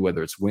liked to do,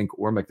 whether it's Wink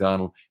or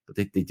McDonald. But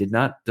they did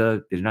not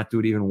do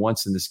it even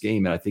once in this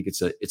game. And I think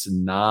it's a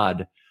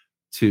nod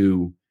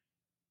to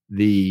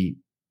the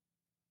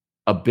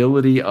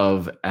ability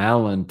of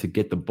Allen to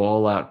get the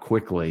ball out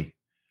quickly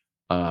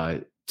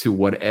to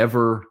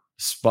whatever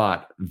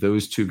spot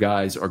those two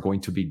guys are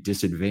going to be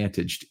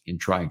disadvantaged in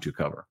trying to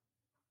cover.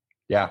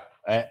 Yeah.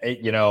 I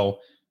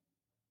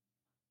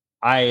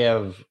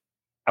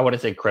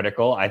wouldn't say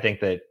critical. I think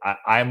that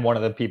I'm one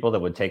of the people that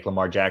would take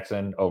Lamar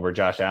Jackson over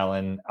Josh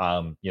Allen.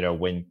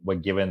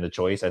 When given the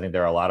choice, I think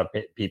there are a lot of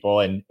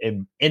people, and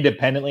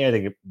independently, I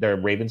think there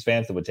are Ravens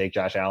fans that would take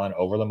Josh Allen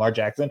over Lamar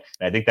Jackson,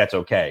 and I think that's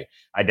okay.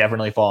 I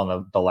definitely fall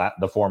in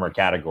the former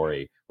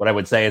category. What I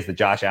would say is that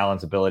Josh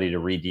Allen's ability to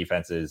read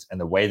defenses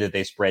and the way that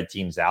they spread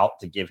teams out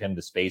to give him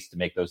the space to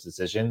make those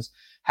decisions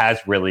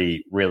has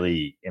really,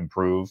 really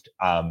improved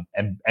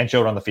and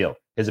showed on the field.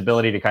 His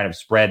ability to kind of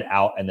spread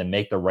out and then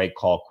make the right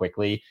call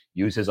quickly,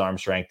 use his arm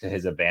strength to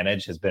his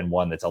advantage, has been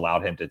one that's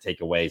allowed him to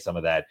take away some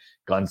of that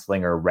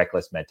gunslinger,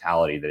 reckless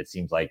mentality that it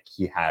seems like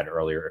he had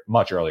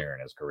much earlier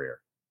in his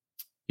career.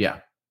 Yeah.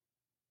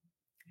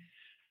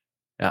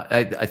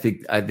 I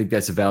think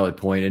that's a valid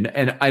point.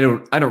 And I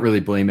don't really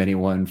blame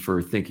anyone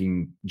for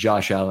thinking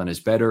Josh Allen is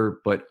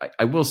better, but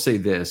I will say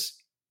this,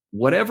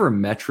 whatever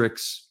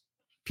metrics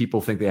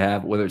people think they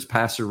have, whether it's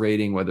passer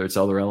rating, whether it's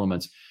other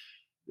elements,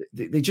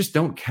 they just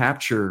don't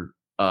capture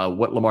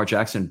what Lamar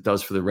Jackson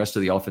does for the rest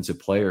of the offensive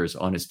players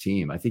on his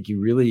team. I think you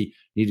really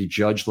need to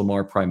judge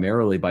Lamar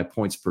primarily by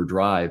points per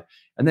drive.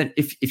 And then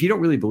if you don't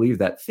really believe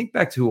that, think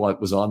back to who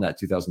was on that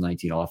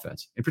 2019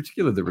 offense. In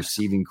particular, the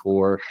receiving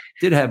core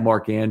did have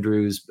Mark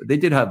Andrews. They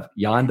did have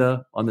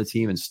Yanda on the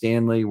team, and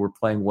Stanley were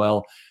playing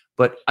well.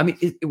 But, I mean,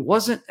 it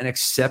wasn't an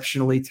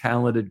exceptionally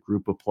talented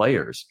group of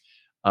players.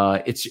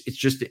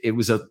 It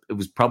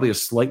was probably a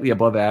slightly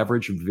above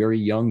average, very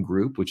young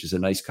group, which is a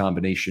nice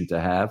combination to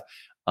have.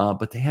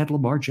 But they had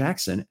Lamar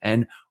Jackson,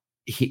 and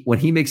when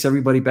he makes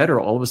everybody better,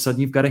 all of a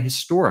sudden you've got a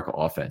historic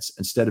offense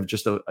instead of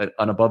just an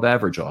above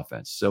average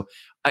offense. So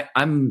I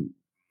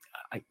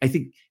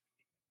think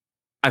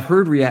I've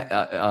heard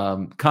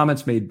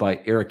comments made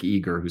by Eric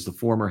Eager, who's the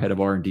former head of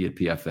R&D at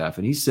PFF,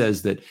 and he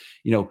says that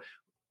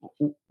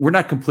we're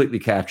not completely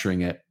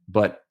capturing it,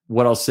 but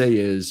what I'll say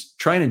is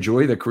try and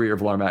enjoy the career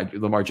of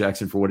Lamar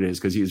Jackson for what it is,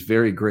 because he is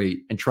very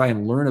great, and try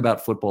and learn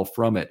about football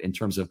from it in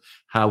terms of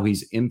how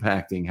he's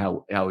impacting,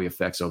 how he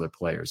affects other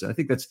players. And I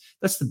think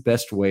that's the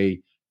best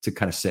way to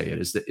kind of say it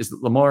is that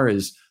Lamar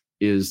is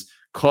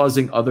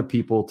causing other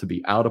people to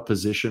be out of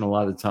position a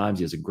lot of the times.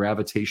 He has a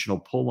gravitational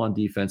pull on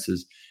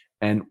defenses,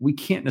 and we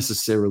can't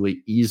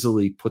necessarily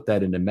easily put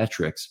that into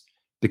metrics.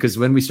 Because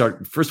when we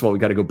start, first of all, we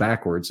got to go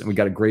backwards and we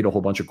got to grade a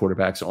whole bunch of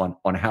quarterbacks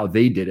on how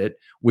they did it,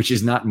 which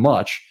is not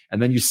much.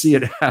 And then you see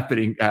it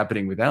happening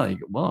with Allen. You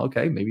go, well,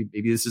 okay, maybe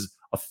this is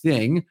a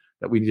thing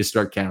that we need to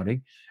start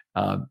counting.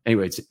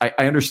 Anyway,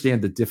 I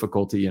understand the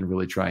difficulty in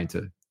really trying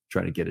to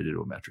get it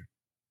into a metric.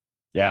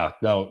 Yeah,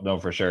 no,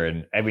 for sure.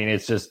 And I mean,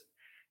 it's just,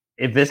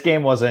 if this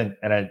game wasn't,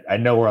 and I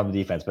know we're on the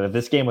defense, but if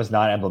this game was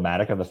not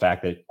emblematic of the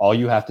fact that all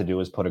you have to do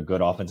is put a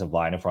good offensive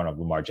line in front of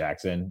Lamar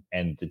Jackson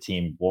and the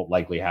team won't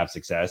likely have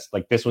success,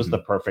 like this was the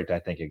perfect, I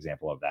think,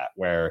 example of that,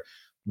 where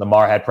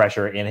Lamar had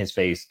pressure in his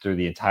face through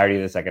the entirety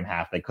of the second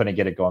half. They couldn't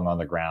get it going on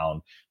the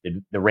ground.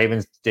 The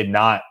Ravens did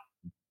not,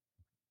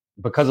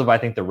 because of, I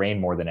think, the rain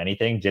more than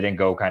anything, didn't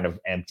go kind of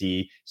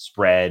empty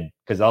spread,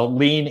 because they'll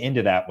lean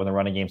into that when the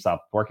running game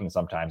stops working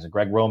sometimes. And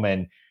Greg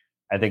Roman,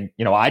 I think,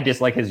 I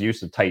dislike his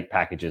use of tight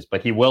packages,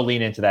 but he will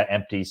lean into that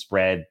empty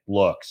spread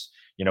looks,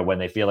 when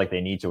they feel like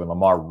they need to. And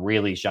Lamar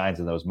really shines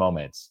in those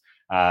moments.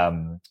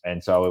 And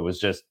so it was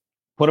just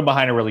put him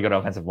behind a really good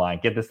offensive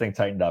line, get this thing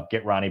tightened up,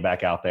 get Ronnie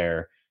back out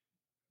there.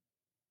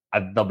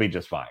 They'll be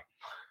just fine.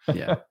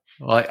 Yeah.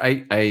 Well,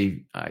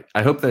 I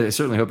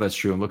certainly hope that's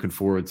true. I'm looking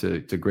forward to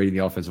grading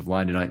the offensive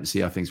line tonight and see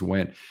how things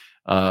went.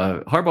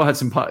 Harbaugh had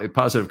some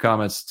positive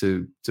comments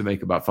to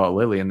make about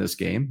Faalele in this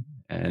game.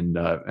 And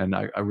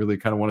I really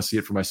kind of want to see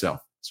it for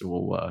myself.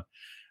 So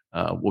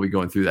we'll be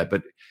going through that.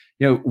 But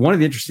one of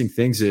the interesting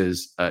things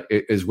is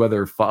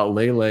whether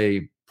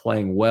Faalele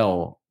playing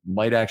well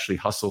might actually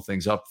hustle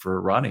things up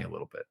for Ronnie a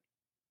little bit.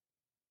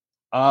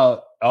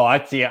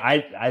 I see.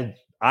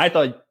 I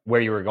thought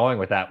where you were going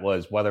with that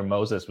was whether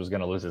Moses was going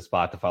to lose his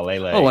spot to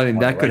Falele. Oh, I mean,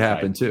 that could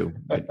happen too.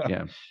 But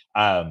yeah.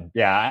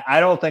 I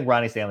don't think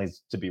Ronnie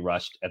Stanley's to be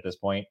rushed at this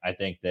point. I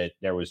think that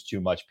there was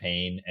too much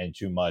pain and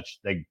too much,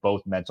 like,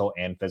 both mental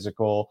and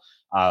physical,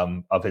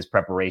 of his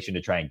preparation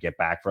to try and get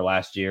back for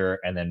last year.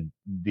 And then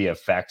the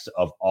effects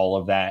of all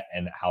of that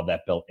and how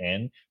that built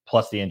in,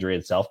 plus the injury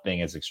itself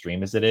being as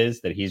extreme as it is,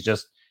 that he's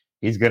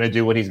going to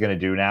do what he's going to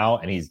do now.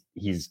 And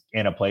he's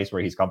in a place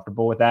where he's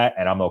comfortable with that.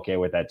 And I'm okay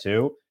with that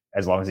too,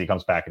 as long as he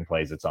comes back and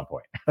plays at some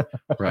point.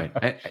 Right.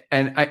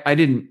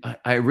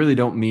 I really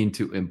don't mean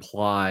to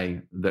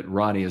imply that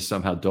Ronnie is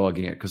somehow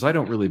dogging it, because I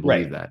don't really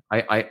believe that.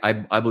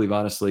 I believe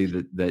honestly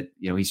that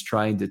he's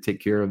trying to take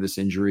care of this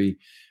injury.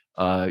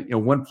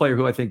 One player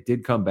who I think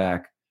did come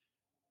back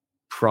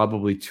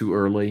probably too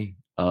early,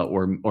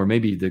 or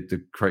maybe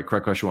the correct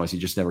question was he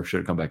just never should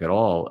have come back at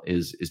all,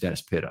 is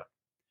Dennis Pitta.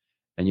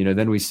 And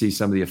then we see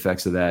some of the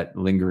effects of that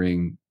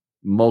lingering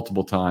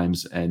multiple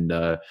times, and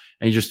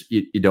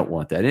you don't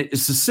want that.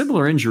 It's a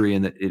similar injury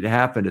in that it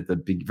happened at the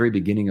very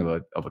beginning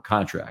of a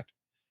contract,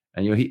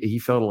 and he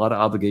felt a lot of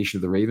obligation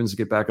to the Ravens to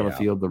get back on the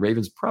field. The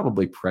Ravens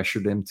probably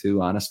pressured him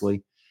to,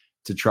 honestly,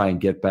 to try and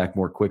get back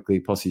more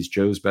quickly. Plus, he's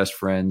Joe's best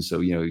friend, so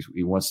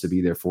he wants to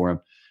be there for him.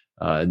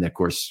 And of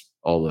course,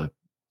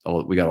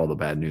 we got all the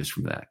bad news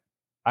from that.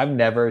 I've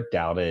never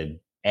doubted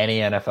any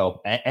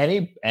NFL,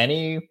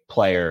 any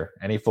player,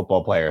 any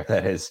football player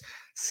that has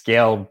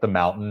scaled the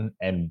mountain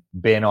and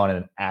been on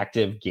an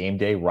active game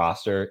day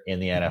roster in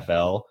the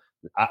NFL.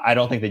 I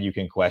don't think that you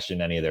can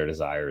question any of their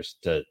desires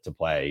to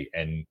play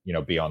and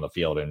be on the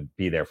field and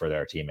be there for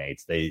their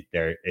teammates.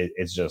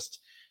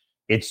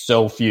 It's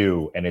so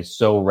few and it's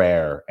so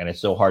rare and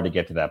it's so hard to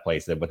get to that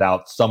place that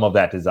without some of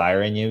that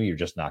desire in you, you're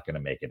just not going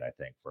to make it, I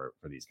think, for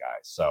these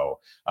guys. So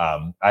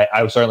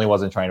I certainly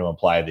wasn't trying to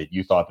imply that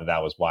you thought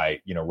that was why,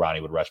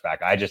 Ronnie would rush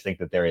back. I just think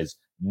that there is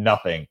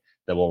nothing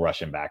that will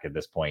rush him back at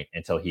this point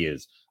until he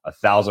is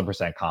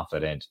 1,000%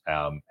 confident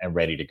and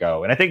ready to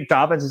go. And I think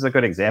Dobbins is a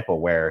good example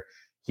where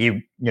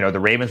the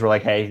Ravens were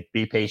like, hey,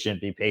 be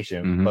patient.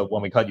 Mm-hmm. But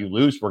when we cut you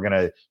loose,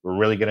 we're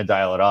really going to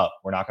dial it up.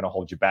 We're not going to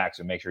hold you back.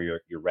 So make sure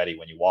you're ready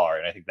when you are.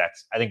 And I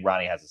think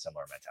Ronnie has a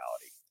similar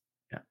mentality.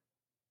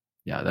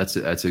 Yeah. That's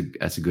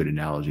a good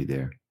analogy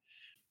there.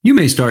 You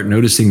may start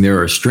noticing there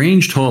are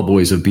strange tall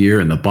boys of beer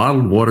in the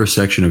bottled water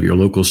section of your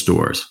local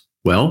stores.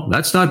 Well,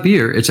 that's not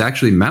beer. It's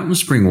actually mountain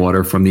spring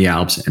water from the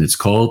Alps, and it's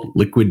called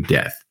Liquid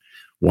Death.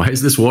 Why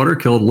is this water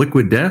called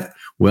Liquid Death?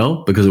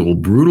 Well, because it will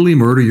brutally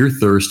murder your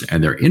thirst,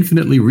 and their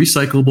infinitely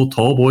recyclable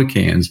tall boy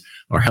cans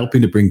are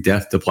helping to bring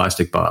death to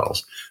plastic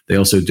bottles. They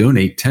also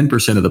donate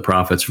 10% of the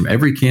profits from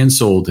every can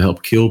sold to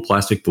help kill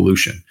plastic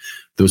pollution.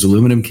 Those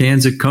aluminum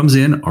cans it comes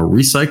in are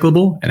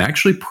recyclable and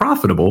actually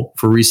profitable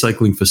for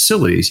recycling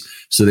facilities,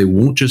 so they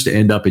won't just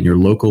end up in your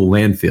local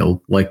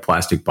landfill like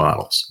plastic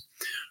bottles.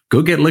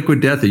 Go get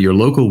Liquid Death at your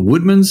local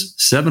Woodman's,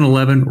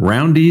 7-Eleven,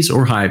 Roundy's,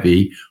 or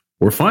Hy-Vee,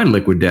 or find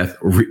Liquid Death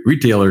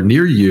retailer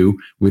near you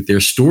with their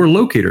store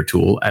locator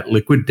tool at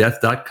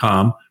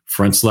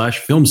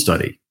liquiddeath.com/film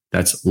study.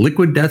 That's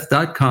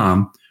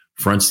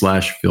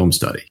liquiddeath.com/film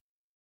study.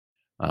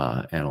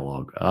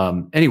 Analog.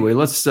 Anyway,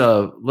 let's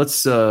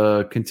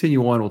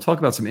continue on. We'll talk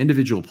about some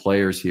individual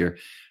players here.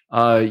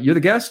 You're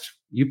the guest.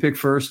 You pick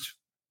first.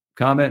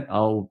 Comment.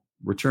 I'll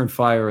return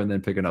fire and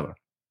then pick another.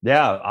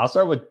 Yeah, I'll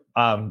start with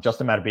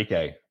Justin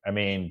Madubuike. I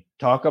mean,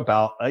 talk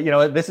about,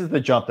 this is the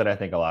jump that I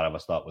think a lot of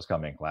us thought was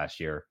coming last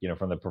year,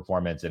 from the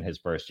performance in his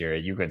first year.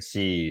 You could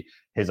see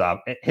his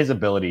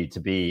ability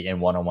to be in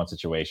one-on-one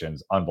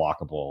situations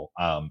unblockable.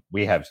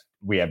 We have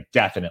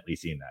definitely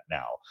seen that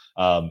now.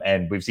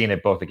 And we've seen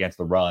it both against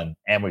the run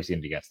and we've seen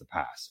it against the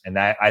pass. And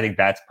I think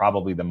that's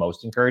probably the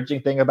most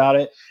encouraging thing about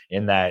it,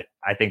 in that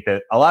I think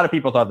that a lot of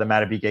people thought that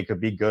Madubuike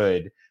could be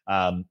good,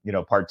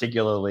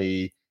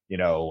 particularly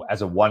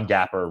as a one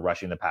gapper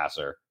rushing the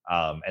passer.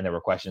 And there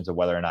were questions of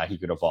whether or not he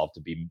could evolve to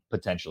be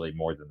potentially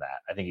more than that.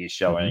 I think he's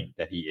showing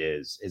that he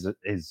is.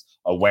 His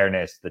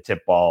awareness, the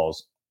tip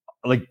balls,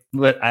 best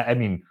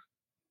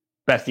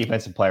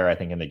defensive player, I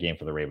think, in the game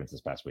for the Ravens this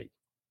past week.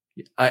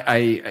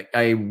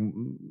 I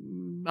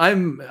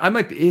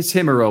might be, it's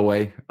him or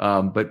Owe,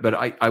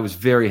 but I was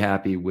very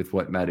happy with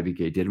what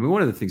Madubuike did. I mean,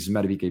 one of the things is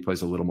Madubuike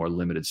plays a little more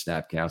limited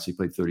snap counts. He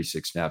played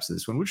 36 snaps in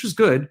this one, which is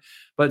good,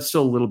 but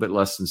still a little bit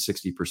less than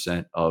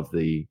 60% of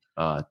the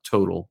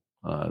total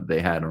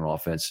they had on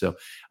offense. So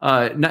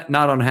not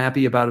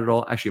unhappy about it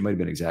all. Actually, it might have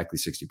been exactly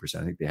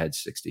 60%. I think they had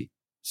 60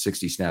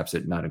 snaps,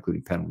 not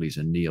including penalties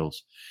and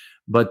kneels.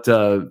 But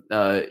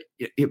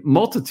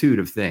multitude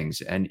of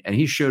things, and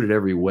he showed it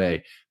every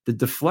way. The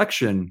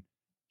deflection,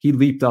 he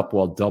leaped up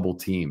while double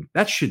teamed.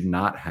 That should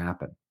not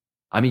happen.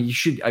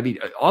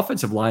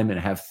 Offensive linemen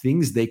have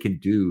things they can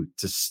do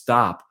to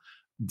stop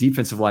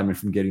defensive linemen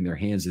from getting their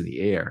hands in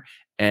the air,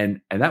 and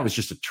that was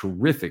just a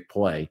terrific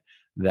play.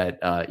 That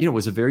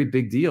was a very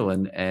big deal,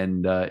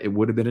 and it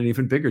would have been an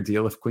even bigger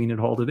deal if Queen had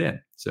hauled it in.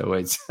 So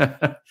it's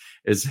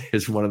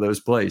it's one of those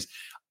plays.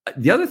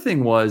 The other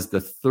thing was the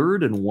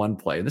 3rd and 1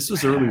 play, and this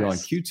was early on,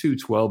 Q2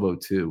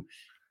 12:02.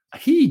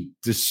 He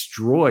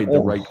destroyed the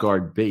right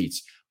guard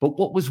Bates, But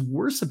what was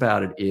worse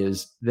about it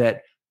is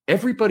that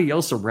everybody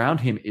else around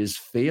him is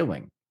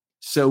failing.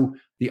 So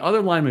the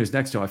other lineman who's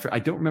next to him, I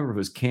don't remember if it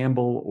was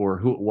Campbell or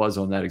who it was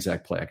on that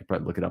exact play. I could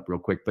probably look it up real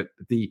quick. But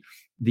the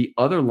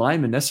other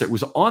lineman necessary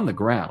was on the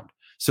ground.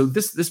 So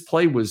this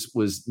play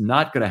was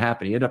not going to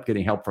happen. He ended up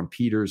getting help from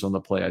Peters on the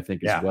play, I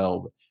think, as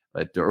well.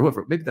 But or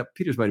whoever, maybe that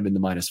Peters might have been the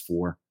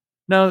 -4.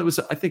 No, it was.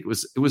 I think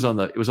it was on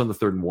the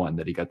 3rd and 1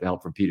 that he got the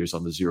help from Peters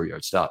on the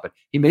 0-yard stop. But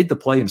he made the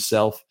play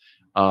himself.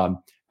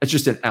 It's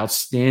just an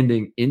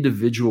outstanding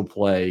individual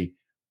play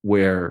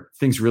where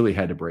things really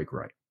had to break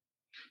right.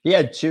 He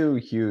had two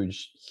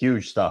huge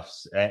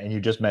stuffs, and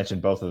you just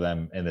mentioned both of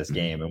them in this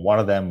game. And one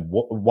of them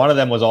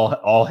was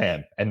all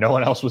him, and no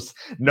one else was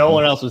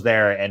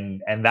there.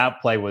 And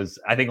that play was,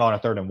 I think, on a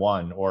 3rd and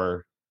 1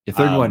 or a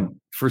 3rd and 1.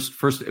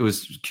 First it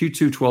was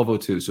Q2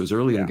 12:02, so it was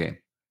early in the game.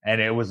 And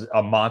it was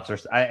a monster.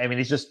 I mean,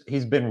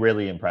 he's been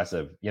really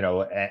impressive,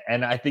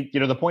 and I think,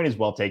 the point is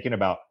well taken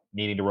about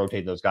needing to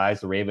rotate those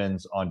guys. The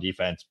Ravens on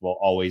defense will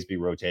always be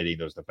rotating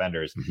those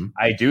defenders. Mm-hmm.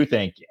 I do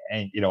think,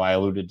 and, I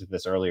alluded to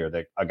this earlier,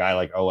 that a guy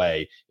like Owe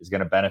is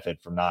going to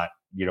benefit from not,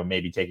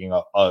 maybe taking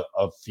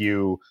a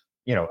few,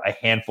 a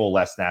handful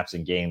less snaps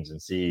in games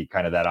and see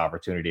kind of that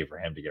opportunity for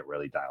him to get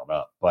really dialed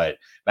up. But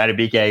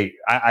Madubuike,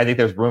 I think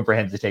there's room for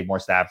him to take more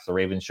snaps. The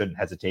Ravens shouldn't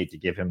hesitate to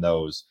give him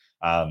those.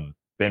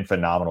 Been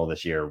phenomenal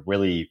this year.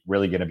 Really,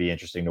 really going to be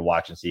interesting to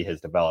watch and see his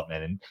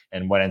development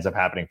and what ends up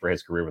happening for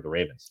his career with the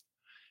Ravens.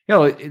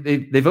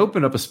 They've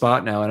opened up a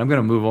spot now, and I'm going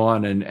to move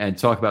on and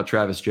talk about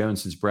Travis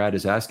Jones since Brad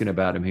is asking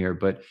about him here.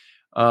 But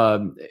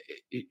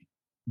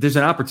there's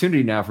an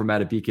opportunity now for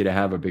Madubuike to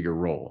have a bigger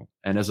role.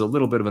 And as a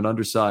little bit of an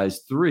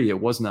undersized 3, it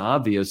wasn't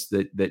obvious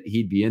that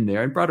he'd be in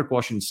there. And Broderick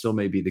Washington still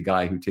may be the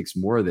guy who takes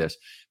more of this.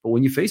 But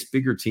when you face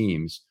bigger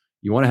teams,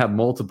 you want to have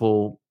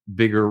multiple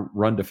bigger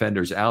run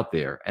defenders out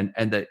there.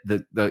 And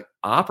the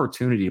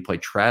opportunity to play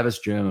Travis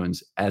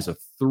Jones as a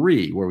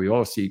 3, where we've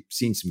all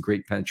seen some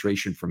great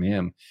penetration from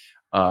him,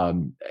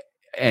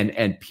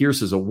 and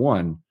Pierce as a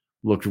 1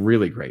 looked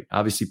really great.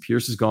 Obviously,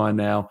 Pierce is gone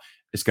now.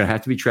 It's going to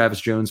have to be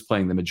Travis Jones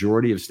playing the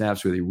majority of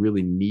snaps where they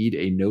really need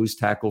a nose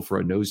tackle for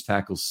a nose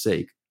tackle's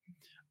sake.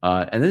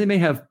 And then they may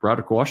have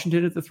Broderick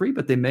Washington at the 3,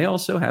 but they may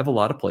also have a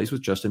lot of plays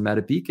with Justin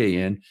Madubuike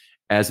in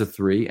as a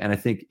 3. And I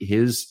think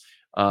his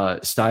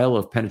style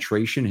of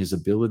penetration, his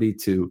ability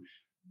to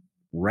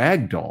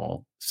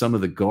ragdoll some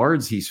of the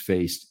guards he's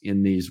faced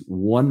in these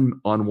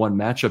one-on-one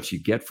matchups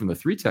you get from the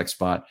 3-tech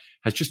spot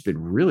has just been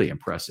really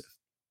impressive.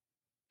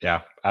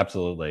 Yeah,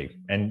 absolutely.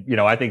 And,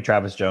 I think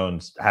Travis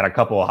Jones had a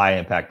couple of high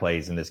impact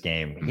plays in this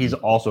game. He's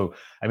also,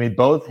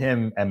 both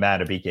him and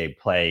Madubuike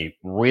play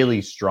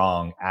really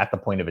strong at the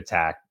point of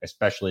attack,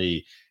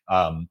 especially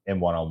in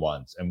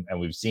one-on-ones. And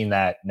we've seen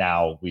that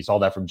now. We saw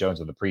that from Jones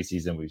in the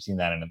preseason. We've seen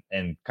that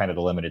in kind of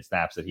the limited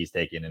snaps that he's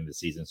taken in the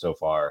season so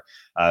far.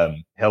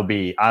 I'm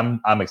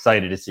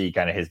excited to see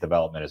kind of his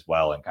development as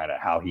well, and kind of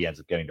how he ends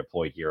up getting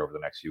deployed here over the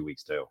next few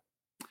weeks too.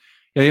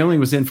 Yeah, he only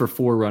was in for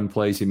 4 run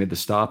plays. He made the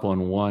stop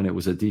on 1. It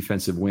was a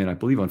defensive win, I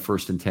believe, on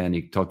 1st and 10.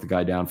 He talked the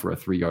guy down for a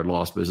 3-yard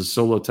loss, but it was a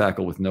solo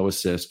tackle with no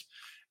assist.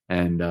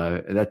 And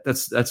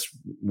that's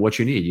what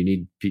you need.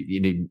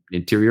 You need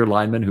interior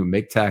linemen who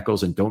make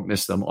tackles and don't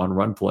miss them on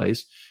run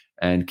plays,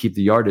 and keep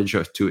the yardage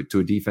to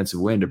a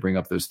defensive win to bring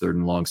up those 3rd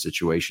and long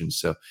situations.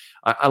 So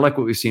I like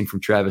what we've seen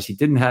from Travis. He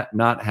didn't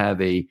not have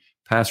a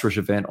pass rush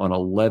event on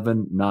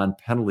 11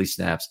 non-penalty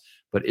snaps,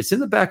 but it's in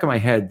the back of my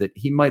head that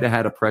he might have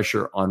had a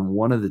pressure on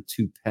one of the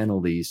 2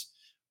 penalties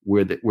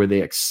where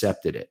they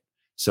accepted it.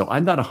 So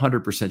I'm not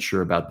 100%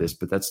 sure about this,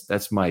 but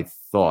that's my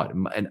thought.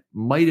 And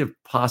might have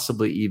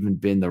possibly even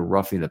been the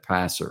roughing the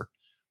passer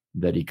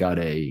that he got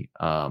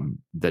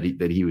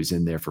that he was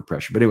in there for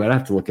pressure. But anyway, I'd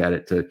have to look at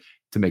it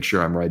to make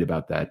sure I'm right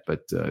about that.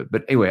 But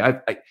anyway,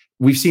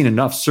 we've seen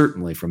enough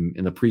certainly from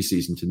in the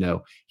preseason to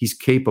know he's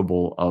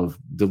capable of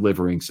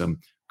delivering some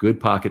good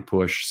pocket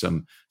push,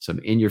 some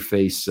in your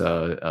face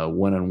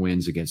one-on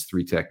wins against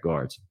 3-tech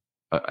guards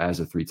as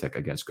a 3-tech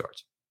against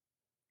guards.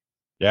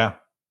 Yeah.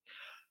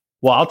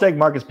 Well, I'll take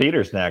Marcus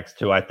Peters next,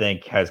 who I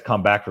think has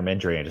come back from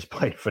injury and just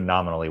played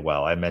phenomenally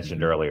well. I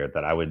mentioned earlier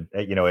that I would,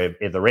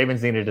 if the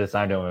Ravens needed to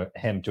sign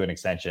him to an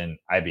extension,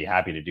 I'd be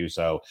happy to do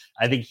so.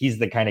 I think he's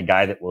the kind of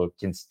guy that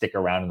can stick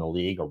around in the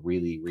league a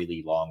really,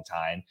 really long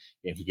time,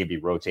 and he can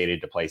be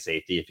rotated to play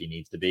safety if he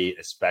needs to be,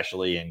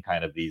 especially in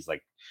kind of these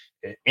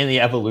in the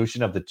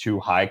evolution of the 2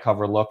 high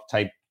cover look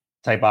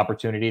type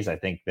opportunities. I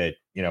think that,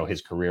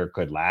 his career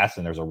could last,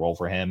 and there's a role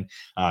for him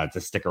to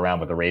stick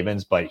around with the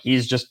Ravens, but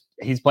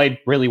he's played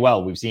really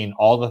well. We've seen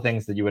all the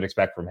things that you would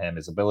expect from him,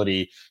 his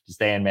ability to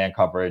stay in man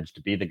coverage,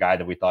 to be the guy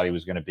that we thought he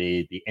was going to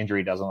be. The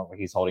injury doesn't look like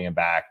he's holding him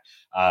back.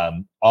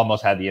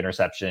 Almost had the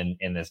interception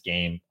in this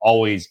game,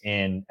 always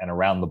in and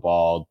around the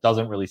ball,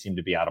 doesn't really seem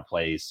to be out of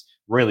place,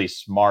 really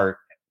smart,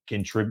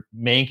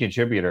 main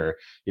contributor.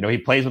 He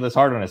plays with his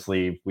heart on his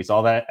sleeve. We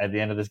saw that at the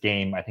end of this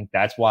game. I think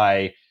that's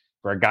why,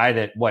 for a guy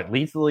that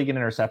leads the league in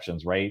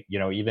interceptions, right?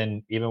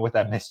 Even with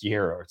that missed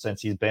year, or since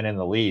he's been in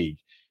the league,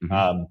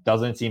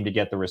 doesn't seem to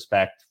get the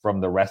respect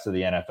from the rest of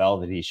the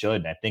NFL that he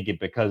should. And I think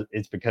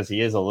it's because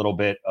he is a little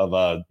bit of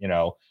a,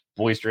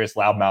 boisterous,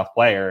 loudmouth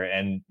player.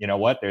 And you know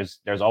what?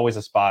 There's always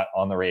a spot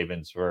on the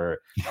Ravens for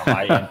a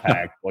high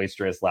impact,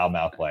 boisterous,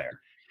 loudmouth player.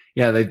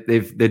 Yeah,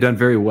 they've done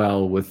very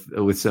well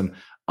with some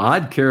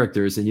odd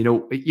characters. And,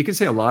 you can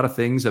say a lot of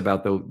things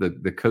about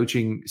the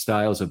coaching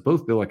styles of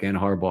both Billick and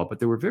Harbaugh, but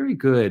they were very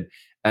good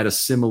at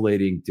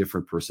assimilating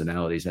different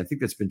personalities. And I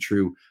think that's been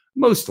true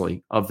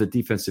mostly of the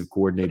defensive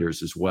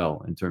coordinators as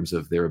well, in terms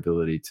of their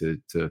ability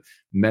to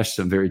mesh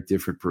some very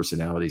different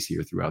personalities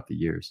here throughout the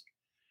years.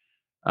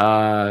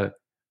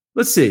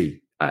 Let's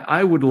see.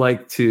 I would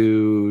like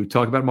to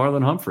talk about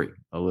Marlon Humphrey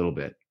a little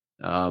bit.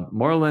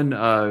 Marlon,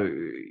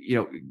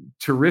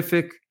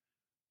 terrific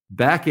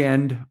back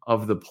end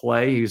of the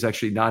play. He was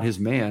actually not his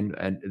man,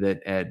 and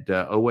that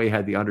Oweh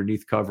had the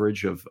underneath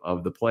coverage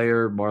of the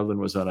player. Marlon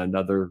was on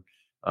another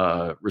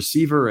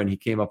receiver, and he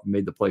came up and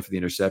made the play for the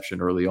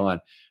interception early on.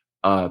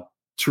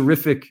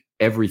 Terrific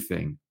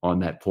everything on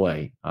that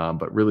play,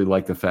 but really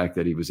like the fact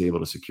that he was able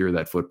to secure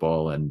that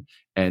football and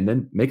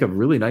then make a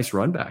really nice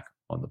run back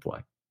on the play.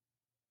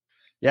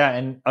 Yeah,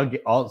 and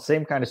all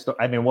same kind of story.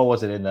 I mean, what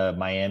was it in the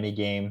Miami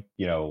game?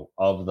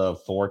 Of the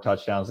 4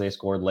 touchdowns they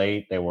scored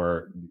late, they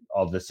were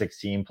of the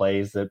 16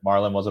 plays that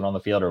Marlon wasn't on the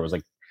field, or it was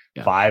like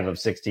 5 of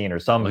 16 or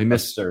something. Well,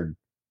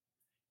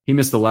 he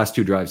missed the last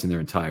 2 drives in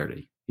their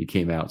entirety. He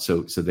came out,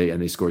 so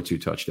they scored 2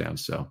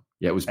 touchdowns. So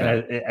yeah, it was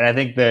bad. And I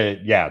think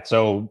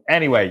So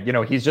anyway,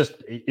 he's just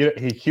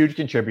a huge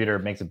contributor,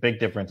 makes a big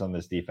difference on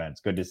this defense.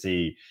 Good to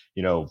see,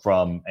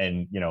 from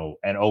an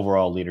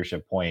overall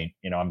leadership point.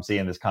 I'm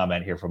seeing this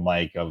comment here from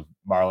Mike of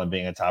Marlon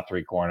being a top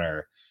 3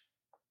 corner.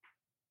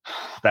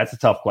 That's a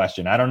tough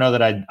question. I don't know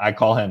that I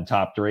call him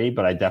top 3,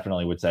 but I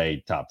definitely would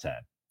say top 10.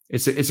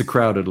 It's a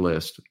crowded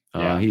list.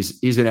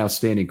 He's an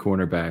outstanding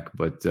cornerback,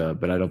 but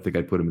I don't think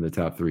I'd put him in the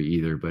top 3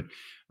 either. But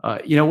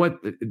you know what?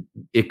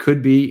 It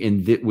could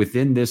be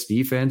within this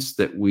defense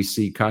that we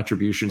see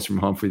contributions from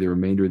Humphrey the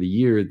remainder of the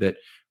year that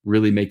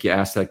really make you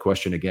ask that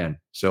question again.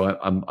 So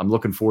I'm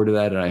looking forward to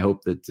that, and I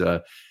hope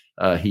that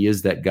he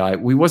is that guy.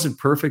 We wasn't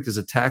perfect as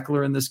a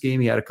tackler in this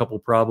game. He had a couple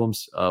of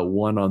problems.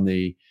 One on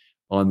the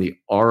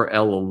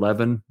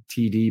RL11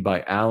 TD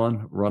by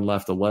Allen, run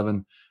left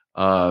 11.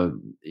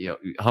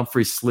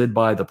 Humphrey slid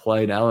by the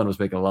play, and Allen was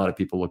making a lot of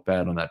people look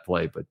bad on that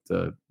play. But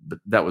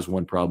that was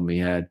one problem he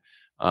had.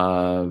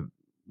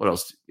 What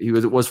else?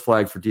 It was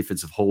flagged for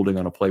defensive holding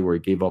on a play where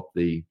he gave up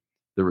the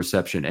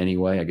reception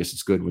anyway. I guess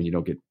it's good when you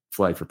don't get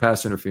flagged for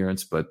pass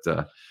interference, but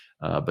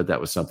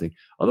that was something.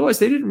 Otherwise,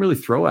 they didn't really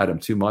throw at him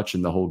too much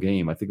in the whole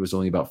game. I think it was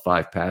only about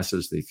 5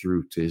 passes they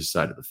threw to his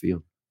side of the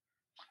field.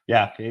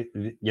 Yeah,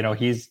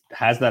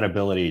 has that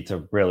ability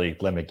to really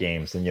limit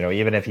games, and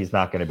even if he's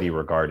not going to be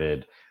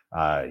regarded,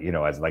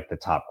 as like the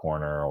top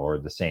corner or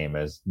the same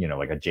as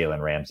like a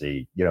Jalen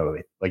Ramsey,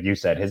 like you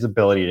said, his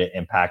ability to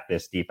impact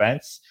this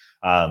defense.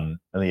 And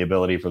the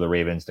ability for the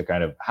Ravens to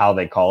kind of how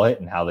they call it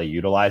and how they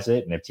utilize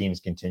it. And if teams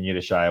continue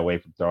to shy away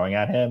from throwing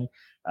at him,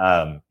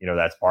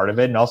 that's part of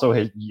it. And also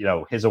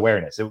his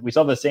awareness. We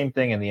saw the same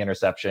thing in the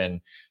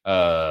interception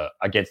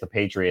against the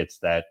Patriots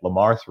that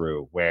Lamar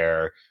threw,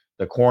 where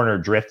the corner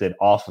drifted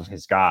off of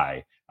his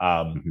guy,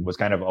 was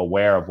kind of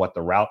aware of what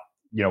the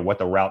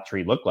route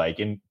tree looked like.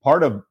 And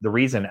part of the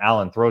reason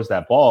Allen throws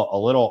that ball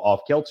a little off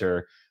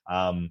kilter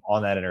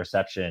on that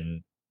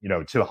interception,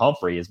 to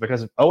Humphrey, is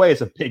because Oweh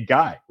is a big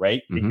guy,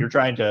 right? Mm-hmm. You're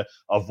trying to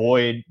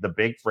avoid the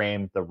big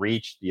frame, the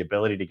reach, the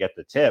ability to get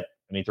the tip,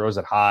 and he throws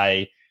it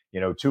high,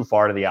 too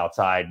far to the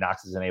outside.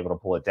 Knox isn't able to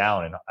pull it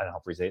down, and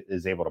Humphrey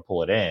is able to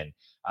pull it in.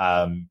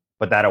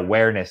 But that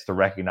awareness to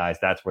recognize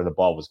that's where the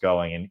ball was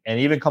going, and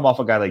even come off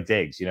a guy like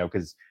Diggs,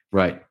 because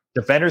right.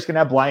 Defenders can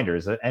have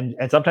blinders, and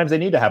sometimes they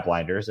need to have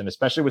blinders, and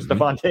especially with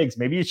Stephon Diggs,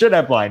 maybe you should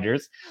have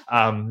blinders.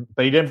 But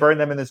he didn't burn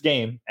them in this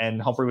game,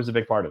 and Humphrey was a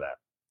big part of that.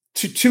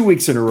 2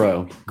 weeks in a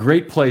row,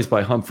 great plays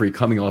by Humphrey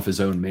coming off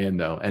his own man,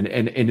 though. And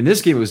in this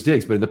game, it was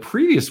Diggs, but in the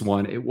previous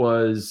one, it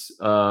was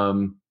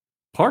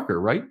Parker,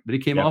 right? That he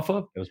came off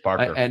of? It was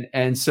Parker.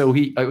 And so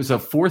it was a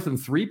 4th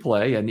and 3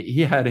 play, and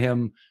he had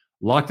him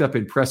locked up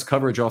in press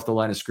coverage off the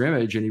line of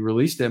scrimmage, and he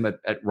released him at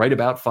right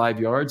about 5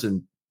 yards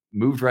and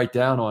moved right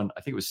down on,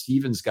 I think it was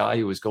Stevens' guy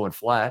who was going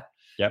flat.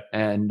 Yep.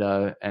 And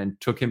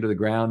took him to the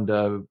ground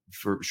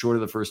for short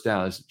of the first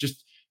down. It's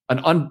just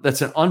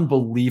that's an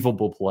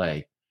unbelievable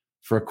play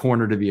for a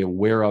corner to be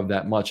aware of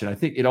that much. And I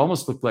think it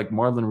almost looked like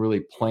Marlon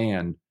really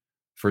planned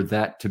for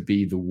that to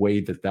be the way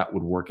that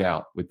would work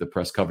out with the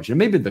press coverage. And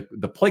maybe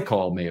the play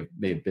call may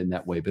have been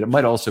that way, but it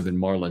might also have been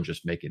Marlon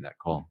just making that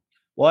call.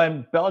 Well,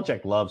 and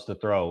Belichick loves to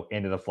throw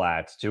into the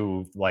flats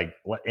to like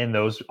in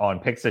those on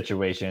pick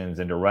situations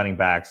and to running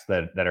backs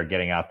that are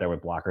getting out there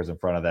with blockers in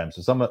front of them.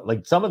 So some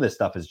of this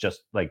stuff is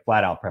just like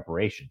flat out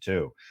preparation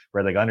too,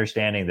 where like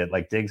understanding that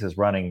like Diggs is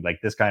running like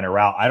this kind of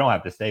route. I don't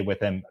have to stay with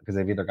him because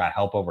they've either got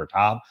help over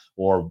top,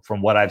 or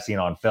from what I've seen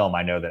on film,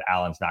 I know that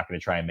Allen's not going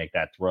to try and make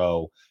that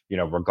throw,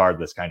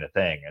 regardless kind of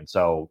thing. And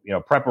so,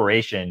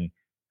 preparation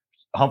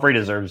Humphrey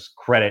deserves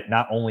credit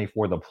not only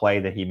for the play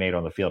that he made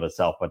on the field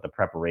itself, but the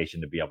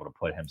preparation to be able to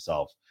put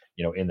himself,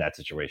 in that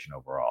situation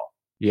overall.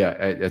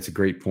 Yeah, that's a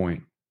great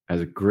point.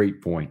 That's a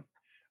great point.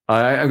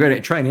 I'm going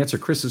to try and answer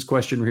Chris's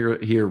question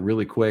here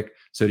really quick.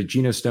 So did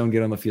Geno Stone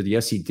get on the field?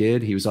 Yes, he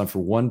did. He was on for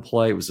one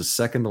play. It was the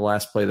second to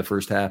last play of the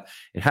first half.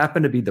 It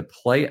happened to be the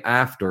play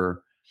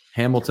after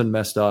Hamilton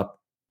messed up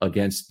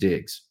against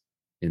Diggs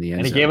in the end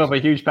zone. And he gave up a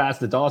huge pass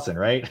to Dawson,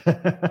 right?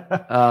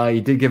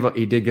 He did give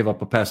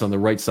up a pass on the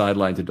right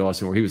sideline to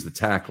Dawson where he was the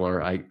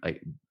tackler. I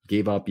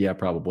gave up. Yeah,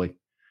 probably.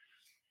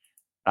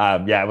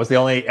 It was the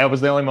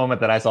only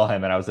moment that I saw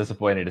him, and I was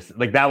disappointed.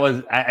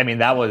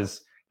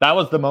 That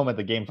was the moment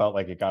the game felt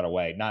like it got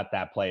away. Not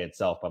that play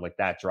itself, but like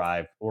that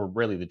drive, or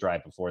really the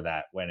drive before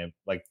that, when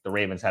the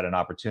Ravens had an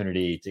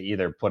opportunity to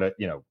either put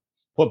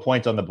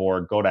points on the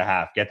board, go to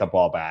half, get the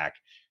ball back,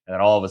 and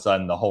then all of a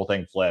sudden the whole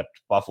thing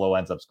flipped. Buffalo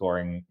ends up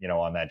scoring,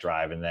 on that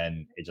drive, and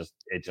then it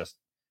just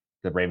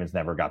the Ravens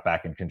never got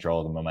back in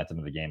control of the momentum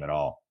of the game at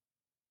all.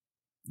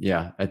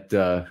 Yeah, it's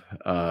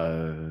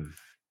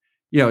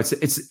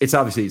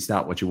obviously it's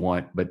not what you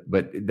want, but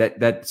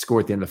that score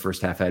at the end of the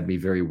first half had me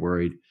very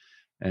worried.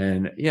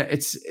 And yeah,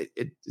 it's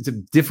a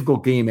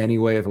difficult game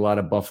anyway with a lot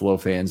of Buffalo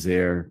fans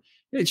there.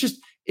 It's just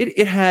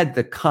it had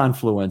the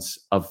confluence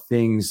of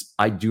things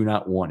I do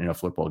not want in a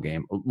football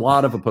game. A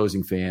lot of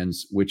opposing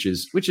fans, which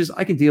is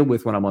I can deal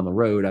with when I'm on the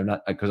road. I'm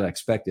not, because I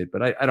expect it,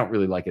 but I don't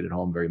really like it at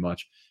home very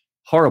much.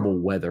 Horrible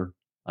weather.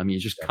 I mean,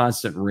 just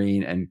constant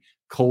rain and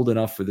cold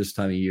enough for this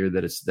time of year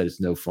that it's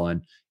no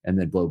fun. And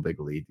then blow a big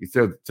lead. You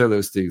throw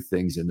those two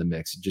things in the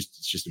mix.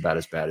 It's just about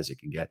as bad as it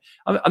can get.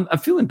 I'm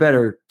feeling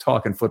better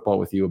talking football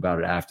with you about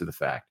it after the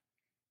fact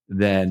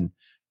than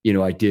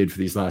I did for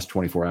these last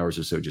 24 hours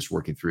or so, just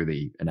working through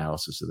the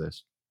analysis of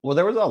this. Well,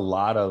 there was a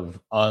lot of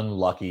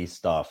unlucky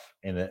stuff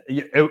in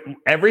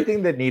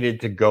everything that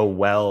needed to go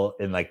well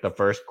in like the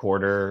first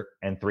quarter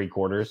and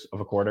 3/4 of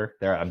a quarter.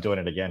 There, I'm doing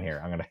it again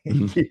here. I'm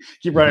gonna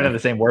keep running into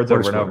the same words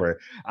over and over.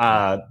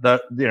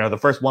 The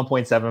first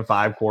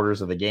 1.75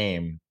 quarters of the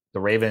game, the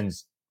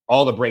Ravens,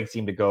 all the breaks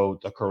seemed to go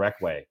the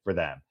correct way for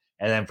them,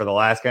 and then for the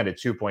last kind of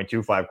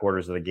 2.25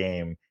 quarters of the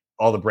game,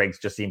 all the breaks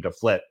just seemed to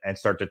flip and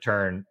start to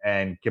turn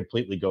and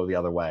completely go the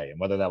other way. And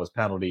whether that was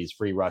penalties,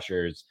 free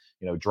rushers,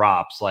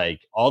 drops,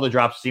 like all the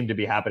drops seemed to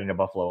be happening to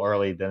Buffalo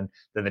early. Then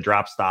the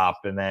drop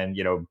stopped. And then,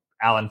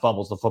 Allen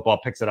fumbles the football,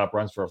 picks it up,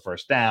 runs for a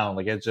first down.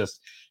 Like it's just,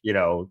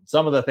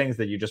 some of the things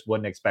that you just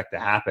wouldn't expect to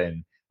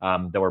happen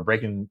that were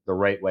breaking the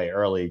right way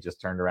early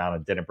just turned around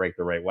and didn't break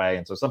the right way.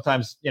 And so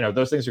sometimes,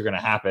 those things are going to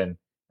happen.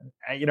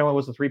 It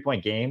was a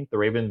 3-point game. The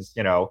Ravens,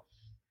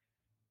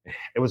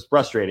 it was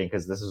frustrating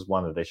because this is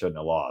one that they shouldn't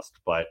have lost.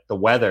 But the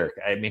weather,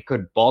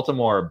 could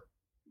Baltimore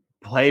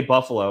play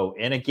Buffalo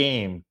in a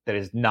game that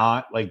is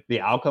not like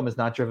the outcome is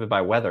not driven by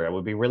weather? It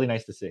would be really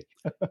nice to see.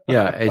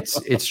 Yeah,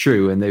 it's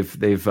true, and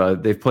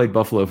they've played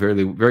Buffalo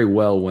very very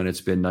well when it's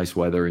been nice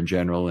weather in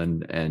general,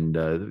 and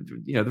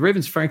the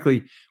Ravens,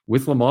 frankly,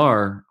 with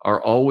Lamar,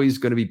 are always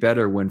going to be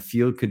better when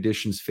field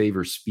conditions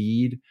favor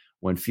speed,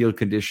 when field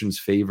conditions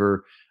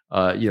favor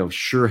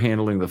sure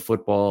handling the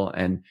football.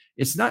 And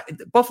it's not,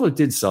 Buffalo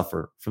did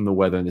suffer from the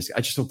weather in this.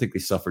 I just don't think they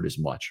suffered as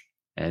much.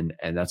 And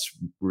that's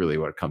really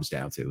what it comes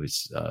down to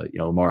is,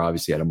 Lamar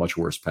obviously had a much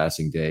worse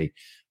passing day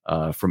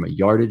from a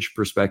yardage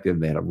perspective.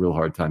 They had a real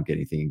hard time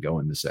getting anything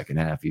going in the second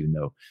half, even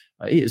though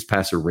his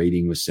passer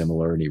rating was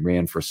similar and he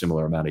ran for a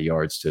similar amount of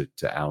yards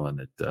to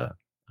Allen.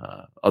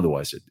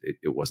 Otherwise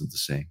it wasn't the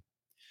same.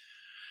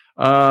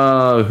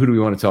 Who do we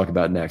want to talk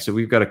about next? So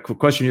we've got a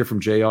question here from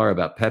JR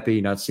about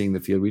Pepe not seeing the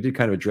field. We did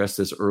kind of address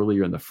this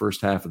earlier in the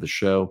first half of the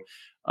show.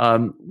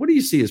 What do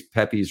you see as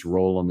Pepe's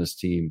role on this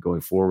team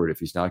going forward if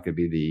he's not going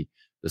to be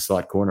the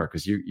slot corner?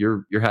 Because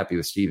you're happy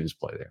with Stevens'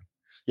 play there.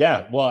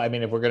 Yeah, well,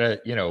 if we're gonna,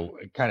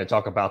 kind of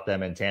talk about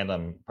them in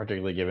tandem,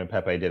 particularly given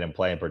Pepe didn't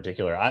play in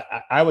particular,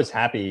 I was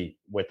happy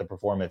with the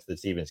performance that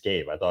Stevens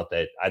gave. I thought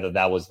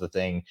that was the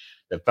thing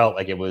that felt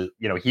like it was,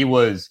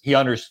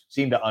 he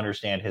seemed to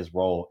understand his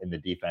role in the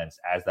defense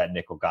as that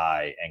nickel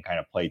guy and kind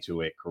of play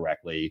to it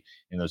correctly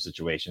in those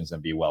situations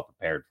and be well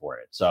prepared for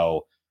it.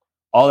 So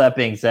all that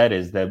being said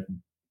is that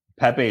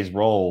Pepe's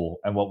role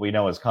and what we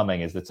know is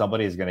coming is that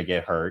somebody is going to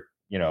get hurt.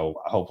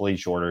 Hopefully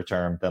shorter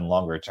term than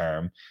longer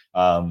term.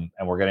 And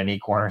we're going to need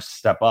corners to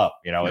step up.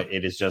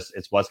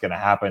 It's what's going to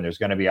happen. There's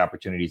going to be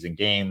opportunities in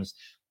games.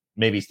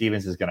 Maybe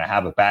Stevens is going to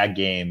have a bad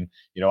game.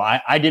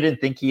 I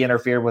didn't think he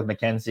interfered with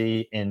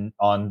McKenzie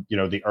on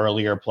the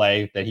earlier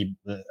play that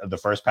the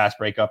first pass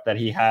breakup that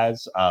he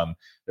has.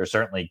 There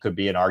certainly could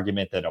be an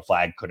argument that a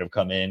flag could have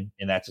come in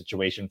that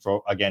situation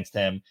against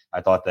him.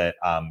 I thought that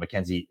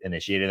McKenzie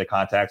initiated the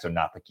contact, so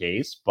not the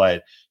case.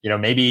 But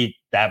maybe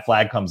that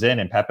flag comes in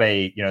and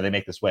Pepe, they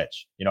make the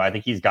switch. I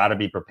think he's got to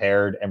be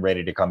prepared and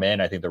ready to come in.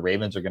 I think the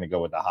Ravens are going to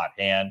go with the hot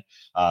hand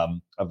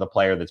of the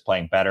player that's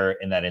playing better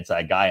in that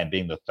inside guy and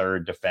being the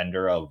third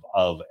defender of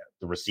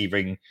the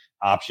receiving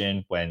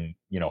option when,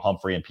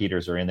 Humphrey and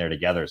Peters are in there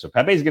together. So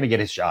Pepe's going to get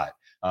his shot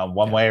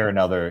one way or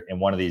another in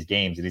one of these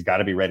games, and he's got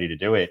to be ready to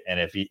do it. And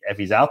if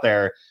he's out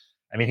there,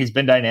 I mean, he's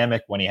been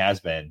dynamic when he has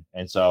been.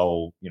 And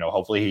so,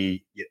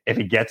 hopefully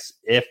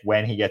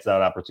when he gets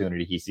that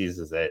opportunity, he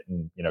seizes it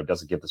and,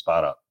 doesn't give the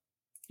spot up.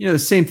 The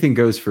same thing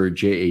goes for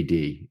JAD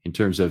in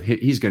terms of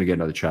he's going to get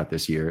another shot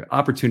this year.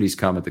 Opportunities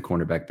come at the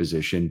cornerback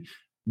position.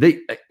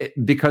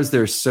 Because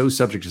they're so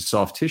subject to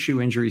soft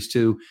tissue injuries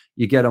too,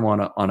 you get them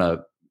on a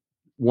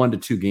 1 to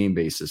 2 game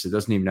basis. It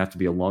doesn't even have to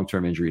be a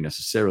long-term injury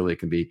necessarily. It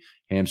can be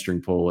hamstring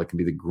pull. It can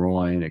be the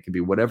groin. It can be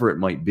whatever it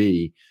might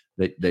be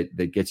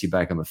that gets you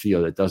back on the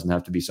field. It doesn't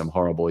have to be some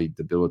horribly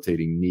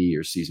debilitating knee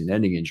or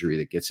season-ending injury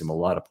that gets him a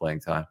lot of playing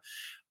time.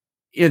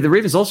 Yeah, the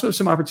Ravens also have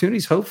some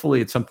opportunities,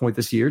 hopefully, at some point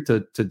this year to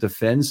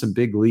defend some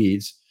big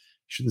leads.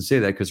 Shouldn't say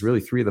that because really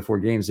 3 of the 4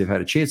 games they've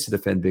had a chance to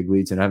defend big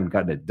leads and haven't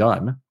gotten it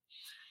done.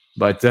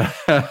 But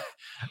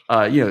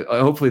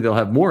hopefully they'll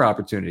have more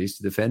opportunities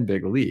to defend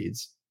big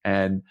leads,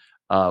 and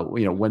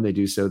when they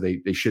do so,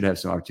 they should have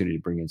some opportunity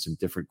to bring in some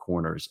different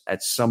corners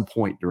at some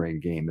point during a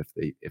game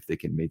if they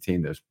can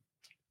maintain those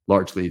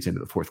large leads into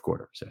the fourth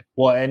quarter. Say.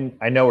 Well, and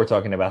I know we're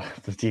talking about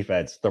the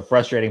defense. The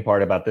frustrating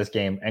part about this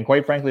game, and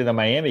quite frankly, the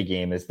Miami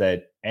game, is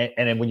that,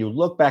 and when you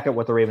look back at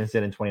what the Ravens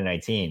did in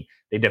 2019,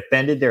 they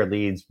defended their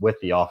leads with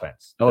the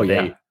offense.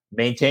 They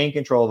maintained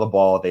control of the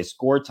ball. They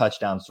scored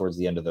touchdowns towards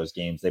the end of those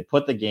games. They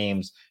put the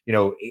games,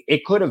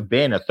 it could have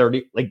been a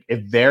 30,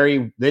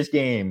 this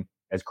game,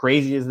 as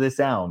crazy as this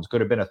sounds,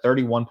 could have been a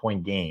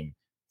 31-point game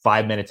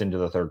 5 minutes into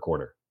the third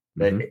quarter.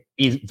 Very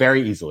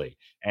easily.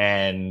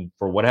 And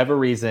for whatever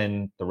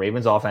reason, the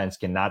Ravens offense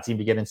cannot seem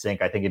to get in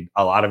sync. I think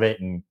a lot of it,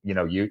 and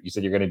you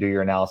said you're going to do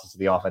your analysis of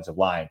the offensive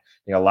line.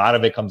 A lot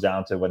of it comes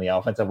down to when the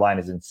offensive line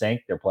is in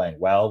sync, they're playing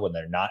well. When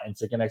they're not in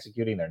sync and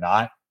executing, they're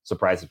not.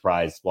 Surprise,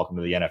 surprise, welcome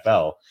to the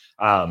NFL.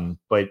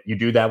 But you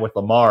do that with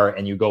Lamar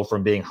and you go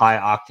from being high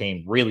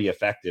octane, really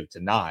effective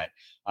to not.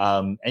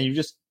 And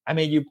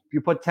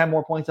you put 10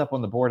 more points up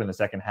on the board in the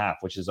second half,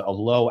 which is a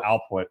low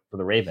output for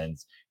the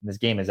Ravens. And this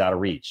game is out of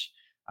reach.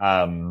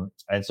 And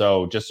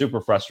so just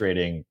super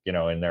frustrating,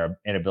 in their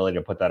inability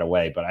to put that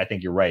away. But I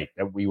think you're right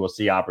that we will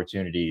see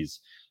opportunities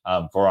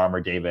for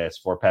Armour Davis,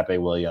 for Pepe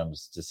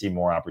Williams to see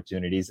more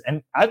opportunities.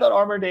 And I thought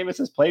Armour Davis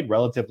has played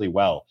relatively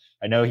well.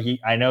 I know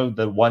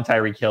the one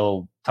Tyreek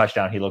Hill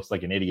touchdown, he looks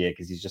like an idiot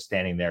because he's just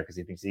standing there because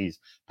he thinks he's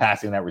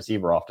passing that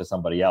receiver off to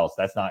somebody else.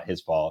 That's not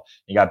his fault.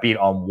 He got beat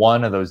on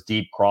one of those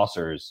deep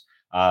crossers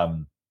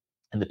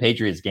in the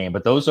Patriots game,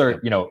 but those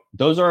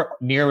are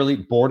nearly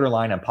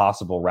borderline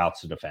impossible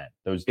routes to defend.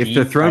 Those if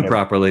they're thrown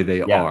properly,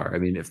 they are. I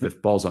mean, if the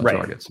ball's on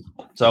targets.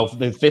 So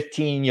the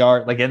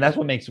 15-yard, and that's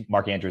what makes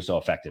Mark Andrews so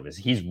effective is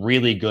he's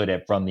really good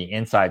at from the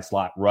inside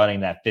slot running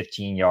that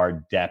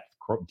 15-yard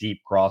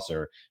deep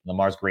crosser.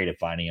 Lamar's great at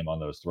finding him on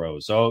those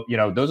throws. So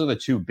those are the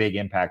 2 big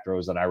impact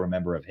throws that I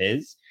remember of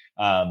his.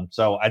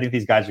 So I think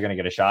these guys are going to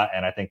get a shot,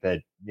 and I think that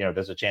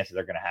there's a chance that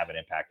they're going to have an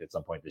impact at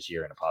some point this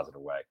year in a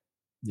positive way.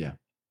 Yeah.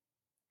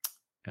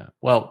 Yeah.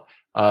 Well,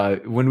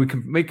 when we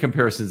make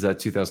comparisons to that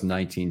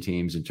 2019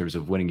 teams in terms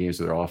of winning games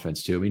with their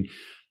offense too, I mean,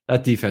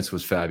 that defense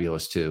was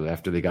fabulous too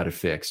after they got it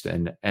fixed.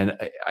 And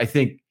I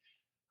think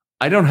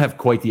I don't have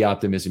quite the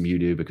optimism you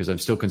do because I'm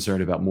still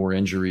concerned about more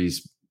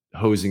injuries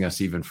hosing us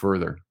even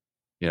further,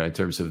 in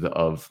terms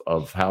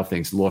of how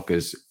things look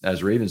as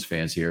Ravens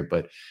fans here.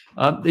 But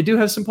they do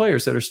have some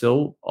players that are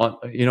still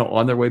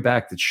on their way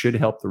back that should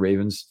help the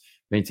Ravens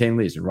maintain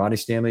leads. And Ronnie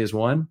Stanley is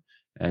one.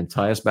 And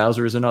Tyus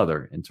Bowser is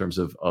another in terms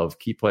of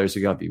key players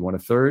who got beat. One a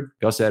third,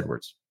 Gus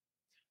Edwards.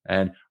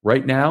 And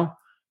right now,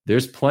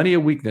 there's plenty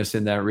of weakness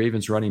in that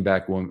Ravens running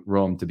back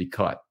room to be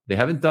cut. They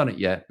haven't done it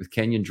yet with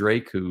Kenyon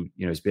Drake, who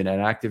has been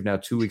inactive now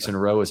 2 weeks in a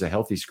row as a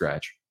healthy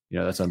scratch.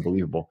 That's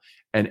unbelievable.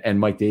 And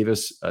Mike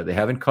Davis, they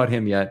haven't cut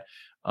him yet.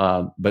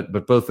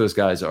 But both those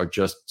guys are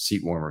just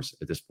seat warmers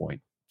at this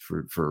point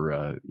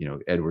for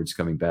Edwards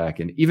coming back.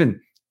 And even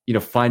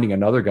finding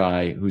another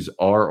guy who's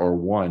R or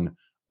 1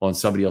 on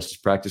somebody else's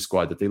practice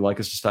squad that they like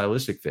as a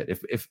stylistic fit.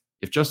 If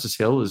Justice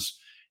Hill is,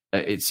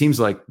 it seems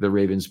like the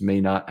Ravens may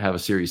not have a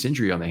serious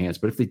injury on their hands,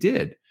 but if they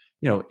did,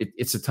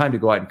 it's a time to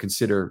go out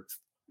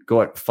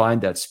and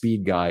find that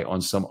speed guy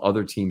on some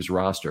other team's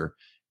roster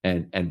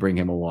and bring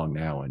him along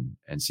now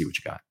and see what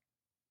you got.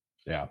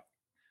 Yeah.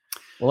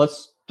 Well,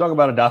 let's talk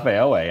about Odafe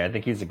Owe. I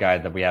think he's a guy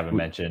that we haven't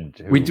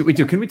mentioned. We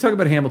do. Can we talk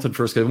about Hamilton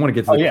first? Because I want to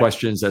get to the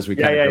questions as we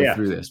kind of go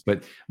through this.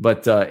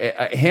 But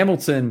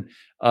Hamilton,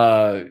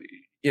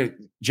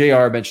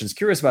 JR mentions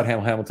curious about how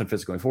Hamilton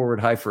fits going forward.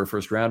 High for a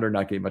first rounder,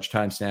 not getting much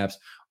time snaps,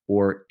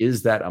 or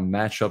is that a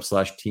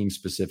matchup / team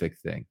specific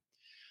thing?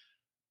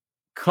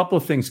 Couple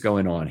of things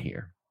going on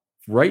here.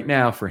 Right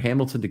now, for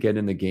Hamilton to get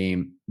in the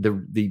game,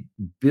 the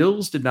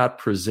Bills did not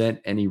present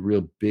any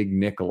real big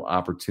nickel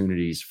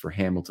opportunities for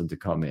Hamilton to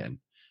come in.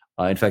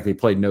 In fact, they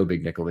played no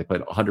big nickel. They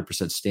played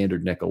 100%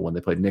 standard nickel when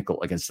they played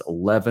nickel against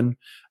 11.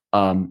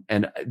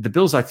 And the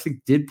Bills, I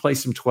think, did play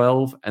some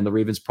 12, and the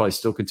Ravens probably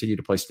still continue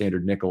to play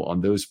standard nickel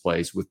on those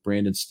plays with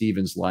Brandon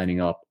Stevens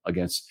lining up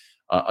against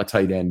a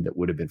tight end that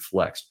would have been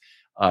flexed.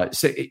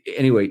 So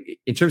anyway,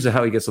 in terms of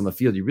how he gets on the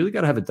field, you really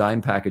got to have a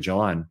dime package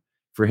on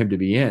for him to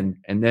be in.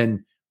 And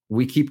then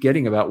we keep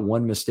getting about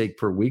one mistake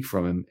per week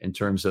from him in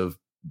terms of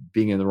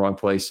being in the wrong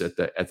place at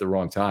the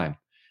wrong time.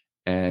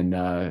 And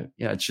I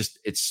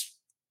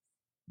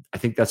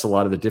think that's a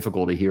lot of the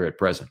difficulty here at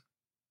present.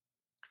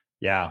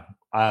 Yeah.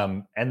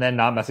 And then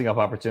not messing up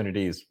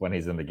opportunities when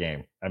he's in the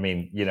game. I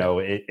mean,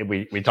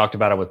 we talked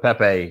about it with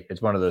Pepe.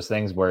 It's one of those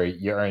things where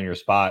you're in your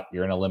spot,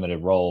 you're in a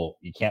limited role.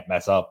 You can't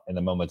mess up in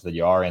the moments that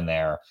you are in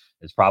there.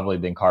 It's probably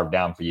been carved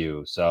down for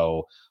you.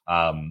 So,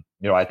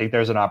 I think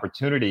there's an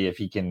opportunity if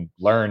he can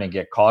learn and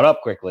get caught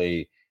up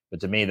quickly. But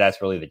to me,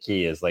 that's really the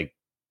key is like,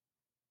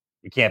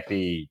 you can't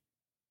be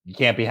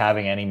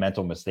having any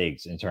mental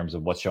mistakes in terms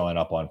of what's showing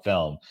up on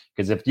film.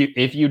 Because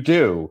if you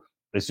do,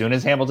 as soon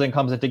as Hamilton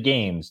comes into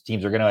games,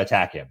 teams are going to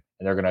attack him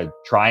and they're going to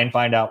try and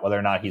find out whether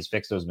or not he's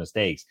fixed those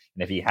mistakes.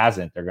 And if he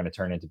hasn't, they're going to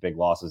turn into big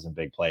losses and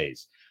big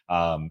plays.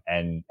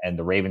 And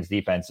the Ravens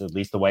defense, at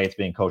least the way it's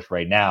being coached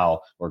right now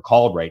or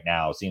called right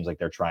now, seems like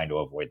they're trying to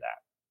avoid that.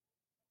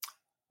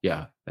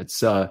 Yeah,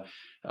 it's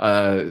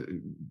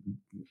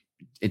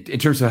in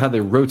terms of how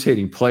they're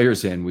rotating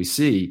players in, we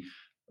see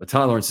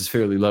tolerance is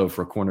fairly low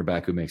for a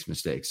cornerback who makes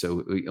mistakes.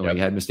 So you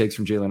had mistakes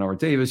from Jalen Howard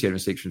Davis, you had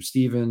mistakes from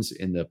Stevens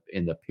in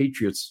the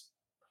Patriots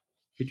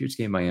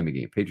game, Miami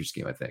game, Patriots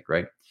game, I think,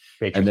 right?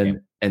 And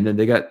then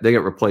they got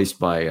replaced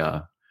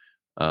by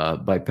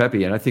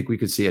Pepe, and I think we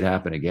could see it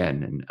happen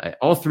again. And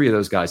all three of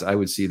those guys, I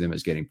would see them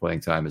as getting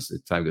playing time as the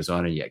time goes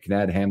on. And yet, can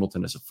add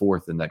Hamilton as a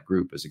fourth in that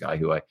group as a guy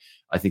who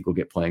I think will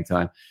get playing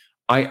time.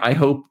 I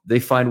hope they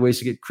find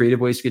creative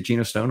ways to get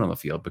Geno Stone on the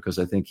field, because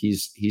I think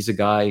he's a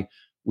guy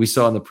we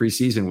saw in the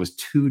preseason was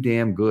too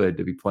damn good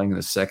to be playing in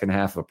the second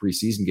half of a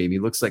preseason game. He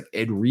looks like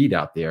Ed Reed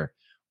out there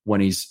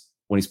when he's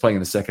playing in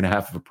the second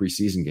half of a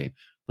preseason game.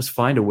 Let's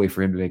find a way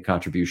for him to make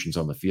contributions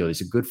on the field.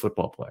 He's a good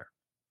football player.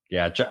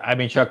 Yeah, I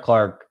mean, Chuck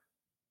Clark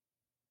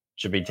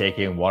should be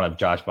taking one of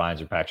Josh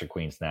Bynes or Patrick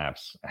Queen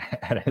snaps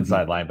at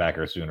inside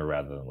linebacker sooner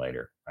rather than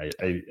later. I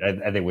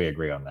think we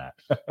agree on that.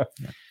 Yeah.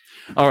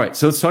 All right,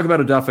 so let's talk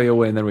about Odafe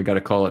Oweh, and then we got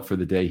to call it for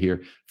the day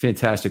here.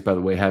 Fantastic, by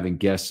the way, having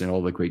guests and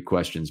all the great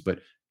questions, but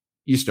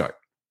you start.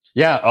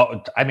 Yeah,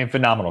 I mean,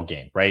 phenomenal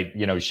game, right?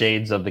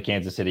 Shades of the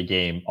Kansas City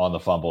game on the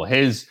fumble.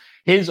 His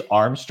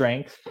arm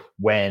strength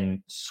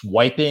when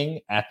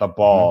swiping at the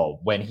ball,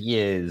 when he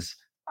is,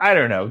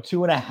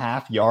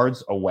 2.5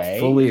 yards away.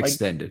 Fully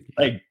extended.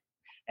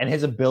 And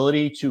his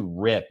ability to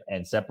rip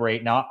and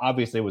separate. Now,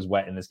 obviously, it was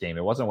wet in this game.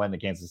 It wasn't wet in the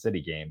Kansas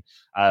City game.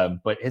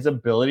 But his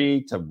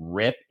ability to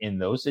rip in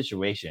those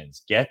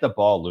situations, get the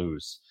ball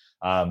loose,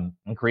 and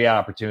create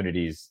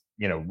opportunities,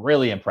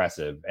 really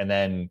impressive. And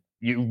then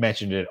you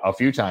mentioned it a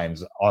few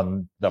times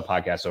on the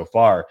podcast so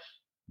far,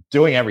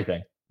 doing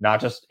everything, not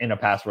just in a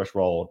pass rush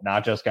role,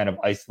 not just kind of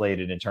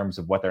isolated in terms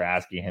of what they're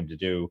asking him to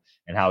do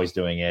and how he's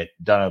doing it.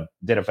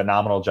 Did a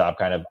phenomenal job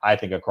kind of, I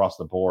think, across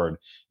the board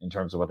in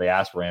terms of what they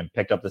asked for him.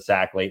 Picked up the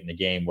sack late in the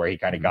game where he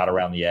kind of got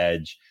around the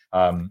edge.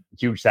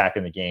 Huge sack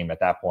in the game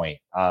at that point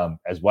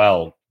as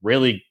well.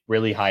 Really,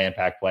 really high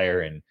impact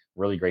player and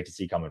really great to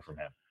see coming from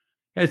him.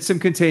 Had some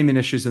containment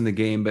issues in the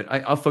game, but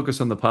I'll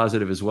focus on the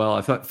positive as well.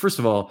 I thought, first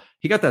of all,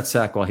 he got that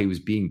sack while he was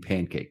being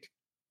pancaked.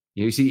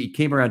 You see, he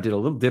came around, did a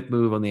little dip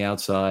move on the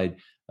outside.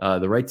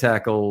 The right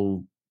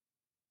tackle,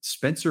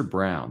 Spencer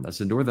Brown, that's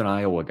a Northern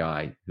Iowa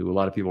guy who a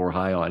lot of people were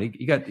high on.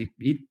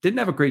 He didn't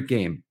have a great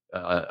game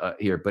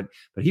here, but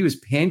he was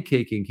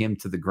pancaking him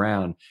to the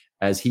ground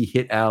as he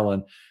hit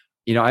Allen.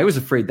 I was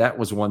afraid that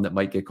was one that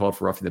might get called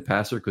for roughing the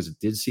passer because it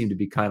did seem to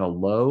be kind of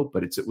low,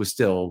 but it was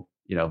still,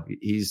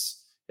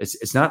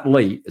 it's not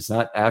late. It's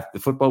not after the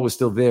football was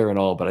still there and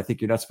all, but I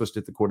think you're not supposed to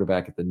hit the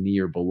quarterback at the knee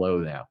or below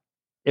now.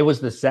 It was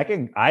the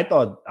second. I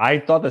thought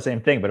the same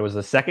thing, but it was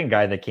the second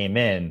guy that came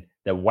in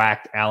that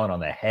whacked Allen on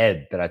the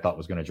head that I thought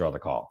was going to draw the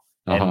call.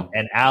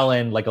 And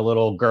Allen, like a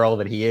little girl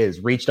that he is,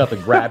 reached up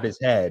and grabbed his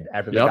head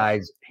after the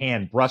guy's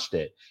hand brushed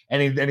it.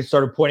 And he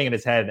started pointing at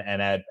his head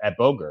and at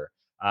Boger.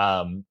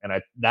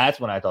 That's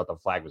when I thought the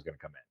flag was going to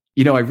come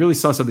in. I really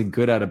saw something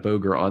good out of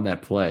Boger on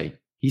that play.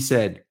 He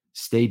said,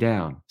 stay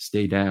down,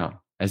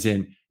 as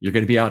in you're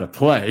going to be out of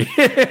play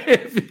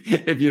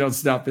if you don't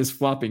stop this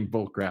flopping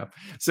bull crap.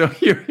 So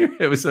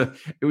it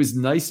was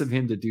nice of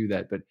him to do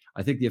that. But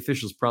I think the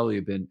officials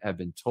probably have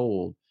been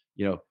told,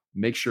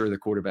 make sure the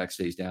quarterback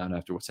stays down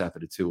after what's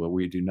happened to Tua.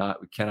 We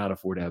cannot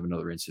afford to have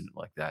another incident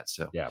like that.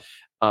 So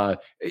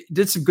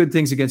did some good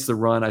things against the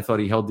run. I thought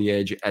he held the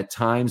edge at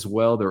times.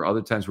 Well, there were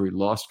other times where he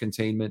lost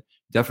containment.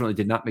 Definitely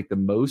did not make the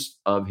most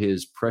of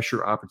his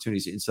pressure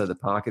opportunities inside the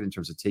pocket in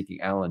terms of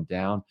taking Allen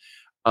down.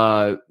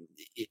 I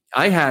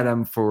had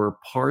him for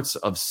parts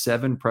of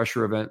 7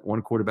 pressure event,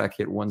 1 quarterback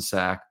hit, 1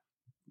 sack.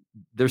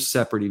 They're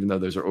separate, even though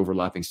those are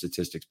overlapping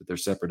statistics, but they're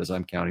separate as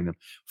I'm counting them.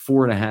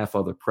 4.5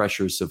 other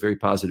pressures, so very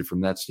positive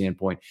from that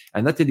standpoint.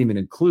 And that didn't even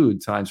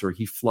include times where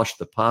he flushed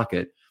the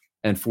pocket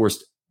and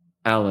forced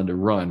Allen to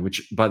run,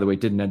 which, by the way,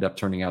 didn't end up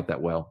turning out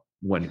that well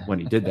when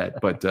he did that.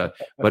 But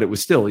it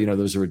was still,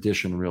 those are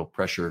additional real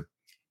pressure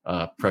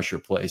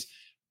plays.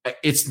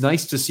 It's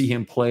nice to see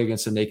him play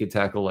against a naked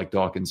tackle like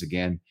Dawkins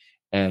again.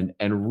 And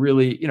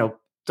really,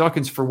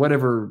 Dawkins, for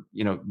whatever,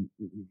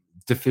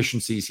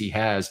 deficiencies he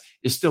has,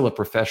 is still a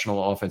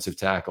professional offensive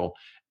tackle.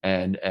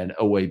 and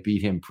Oweh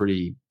beat him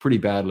pretty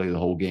badly the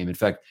whole game. In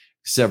fact,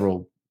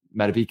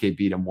 Madubuike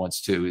beat him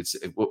once too.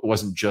 It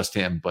wasn't just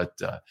him, but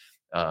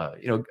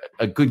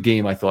a good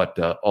game, I thought,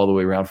 all the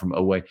way around from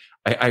Oweh.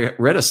 I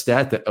read a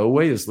stat that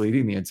Oweh is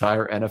leading the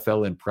entire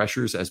NFL in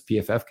pressures as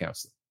PFF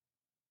counts them.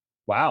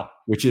 Wow.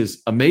 Which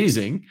is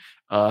amazing.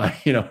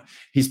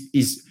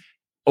 He's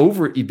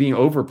being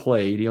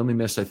overplayed. He only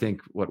missed, I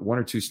think, 1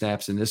 or 2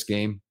 snaps in this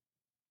game.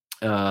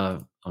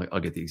 I'll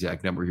get the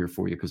exact number here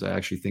for you because I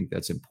actually think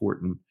that's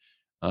important.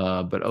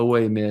 But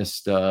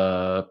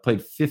Oweh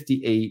played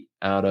 58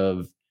 out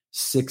of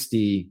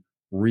 60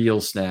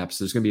 real snaps.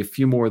 There's going to be a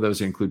few more of those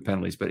that include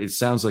penalties, but it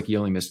sounds like he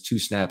only missed 2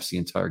 snaps the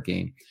entire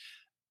game.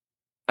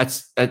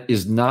 That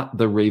is not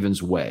the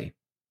Ravens' way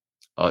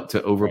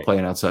to overplay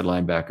an outside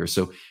linebacker.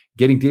 So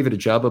getting David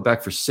Ojabo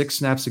back for 6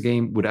 snaps a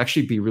game would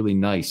actually be really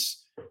nice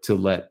to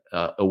let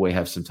Oweh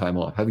have some time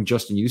off. Having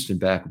Justin Houston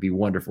back would be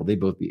wonderful. They'd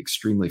both be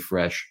extremely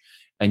fresh,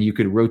 and you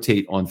could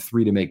rotate on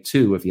 3 to make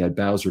 2 if you had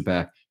Bowser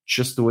back,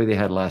 just the way they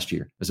had last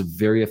year. As a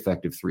very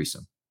effective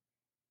threesome.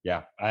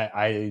 Yeah,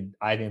 I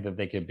think that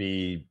they could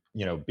be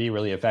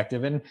really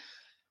effective. And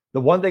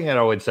the one thing that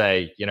I would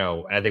say, and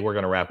I think we're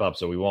going to wrap up,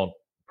 so we won't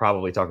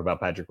probably talk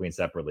about Patrick Queen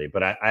separately,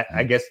 but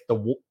I guess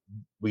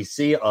we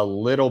see a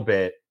little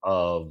bit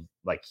of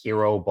like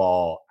hero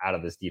ball out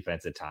of this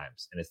defense at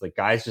times. And it's like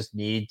guys just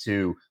need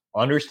to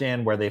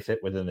understand where they fit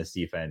within this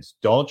defense.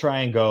 Don't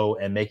try and go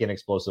and make an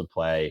explosive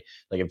play.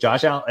 Like if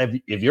Josh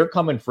Allen, if you're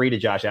coming free to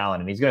Josh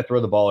Allen and he's going to throw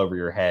the ball over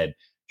your head,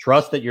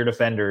 trust that your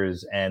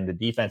defenders and the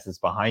defense that's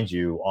behind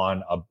you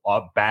on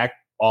a back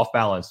off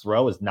balance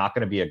throw is not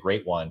going to be a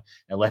great one,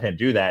 and let him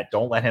do that.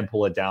 Don't let him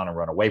pull it down and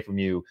run away from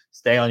you.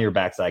 Stay on your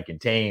backside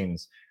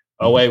contains.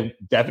 Oweh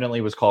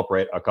definitely was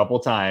culprit a couple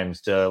times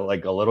to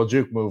like a little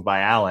juke move by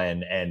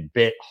Allen and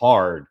bit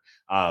hard.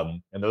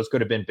 And those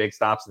could have been big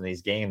stops in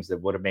these games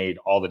that would have made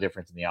all the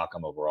difference in the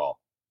outcome overall.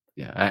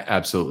 Yeah,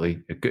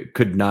 absolutely.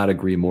 Could not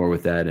agree more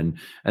with that. And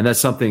that's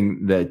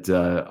something that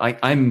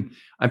I'm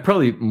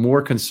probably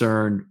more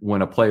concerned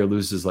when a player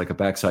loses like a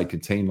backside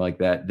contain like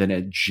that than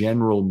a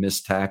general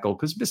missed tackle,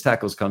 because missed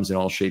tackles comes in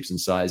all shapes and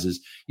sizes.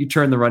 You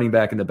turn the running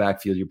back in the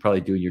backfield, you're probably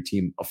doing your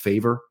team a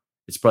favor.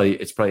 It's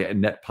probably a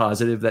net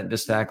positive, that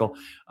missed tackle.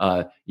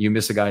 You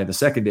miss a guy in the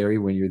secondary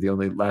when you're the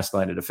only last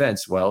line of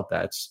defense. Well,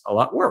 that's a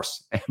lot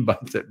worse.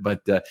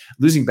 but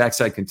losing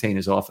backside contain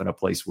is often a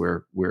place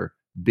where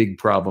big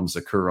problems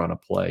occur on a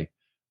play,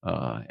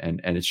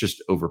 and it's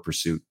just over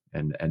pursuit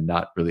and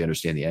not really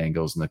understand the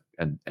angles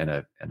and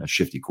a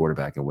shifty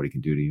quarterback and what he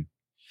can do to you.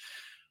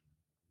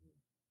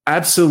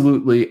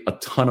 Absolutely a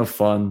ton of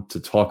fun to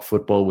talk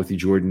football with you,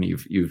 Jordan.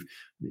 You've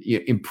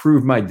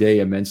improved my day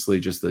immensely,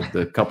 just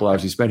the couple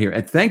hours you spent here.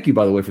 And thank you,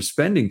 by the way, for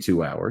spending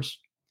 2 hours,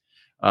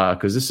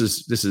 because this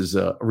is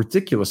a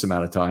ridiculous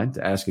amount of time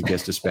to ask a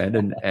guest to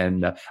spend.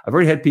 And I've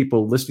already had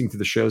people listening to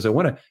the shows. I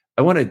want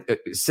to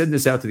send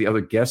this out to the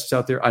other guests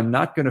out there. I'm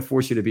not going to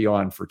force you to be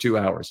on for 2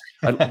 hours,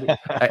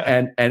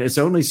 and it's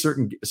only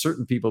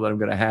certain people that I'm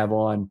going to have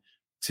on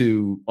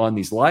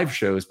these live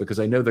shows, because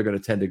I know they're going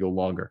to tend to go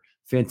longer.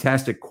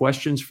 Fantastic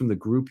questions from the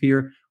group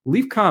here.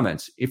 Leave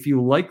comments if you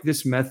like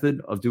this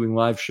method of doing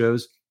live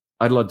shows.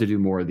 I'd love to do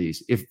more of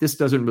these. If this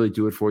doesn't really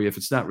do it for you, if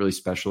it's not really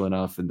special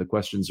enough, and the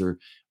questions are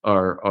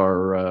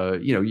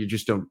you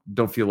just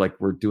don't feel like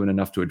we're doing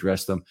enough to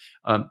address them,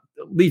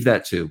 leave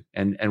that too,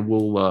 and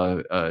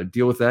we'll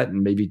deal with that,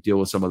 and maybe deal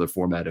with some other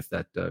format if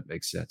that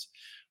makes sense.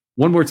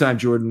 One more time,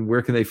 Jordan,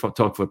 where can they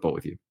talk football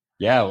with you?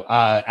 Yeah,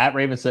 at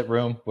Raven Sit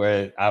Room,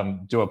 where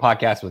I'm doing a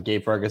podcast with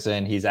Gabe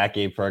Ferguson. He's at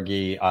Gabe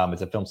Fergie.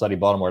 It's at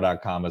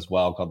filmstudybaltimore.com as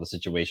well, called The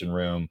Situation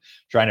Room,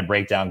 trying to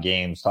break down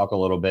games, talk a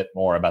little bit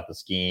more about the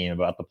scheme,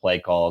 about the play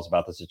calls,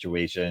 about the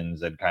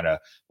situations, and kind of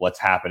what's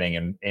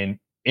happening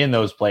in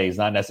those plays.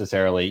 Not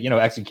necessarily,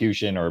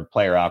 execution or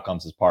player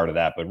outcomes is part of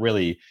that, but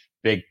really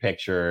big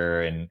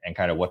picture and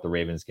kind of what the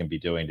Ravens can be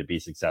doing to be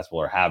successful,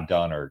 or have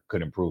done, or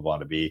could improve on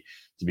to be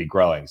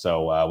growing.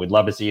 So we'd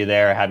love to see you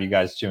there. Have you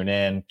guys tune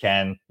in.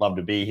 Ken, love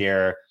to be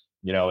here.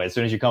 As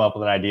soon as you come up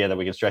with an idea that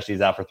we can stretch these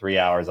out for 3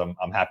 hours, I'm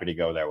happy to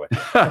go there with you.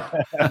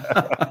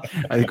 I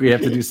think we have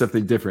to do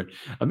something different.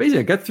 Amazing.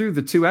 I got through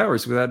the 2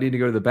 hours without needing to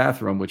go to the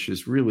bathroom, which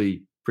is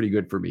really pretty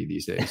good for me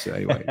these days. So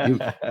anyway,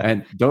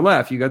 and don't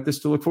laugh. You got this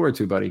to look forward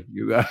to, buddy.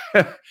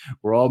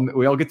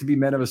 We all get to be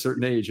men of a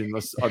certain age,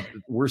 unless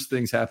worse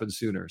things happen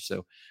sooner.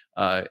 So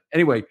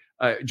anyway,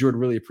 Jordan,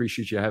 really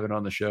appreciate you having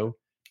on the show.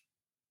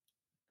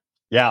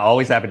 Yeah,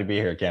 always happy to be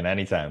here, Ken.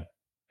 Anytime.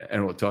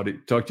 And we'll talk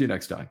to you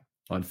next time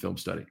on Film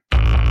Study.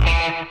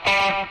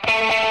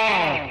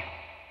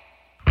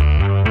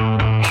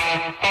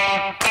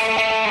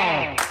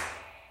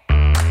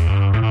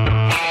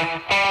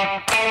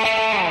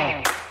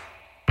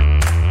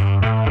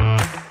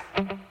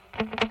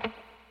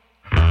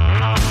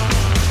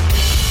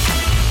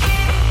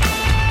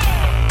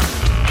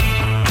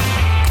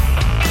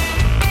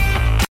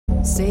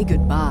 Say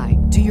goodbye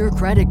to your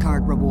credit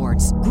card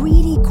rewards.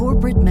 Greedy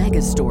corporate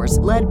mega stores,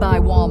 led by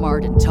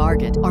Walmart and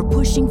Target, are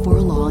pushing for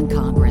a law in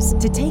Congress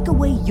to take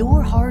away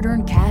your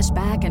hard-earned cash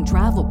back and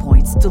travel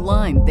points to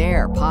line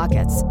their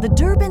pockets. The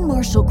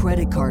Durbin-Marshall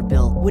credit card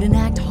bill would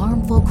enact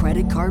harmful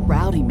credit card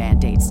routing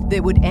mandates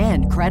that would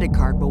end credit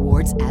card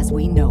rewards as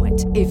we know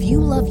it. If you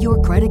love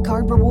your credit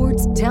card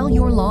rewards, tell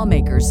your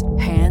lawmakers,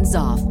 hands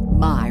off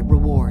my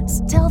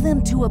rewards. Tell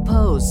them to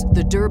oppose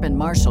the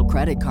Durbin-Marshall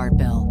credit card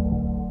bill.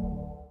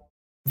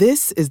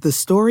 This is the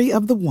story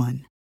of the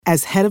one.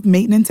 As head of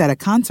maintenance at a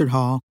concert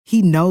hall,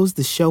 he knows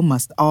the show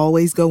must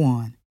always go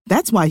on.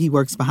 That's why he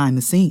works behind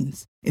the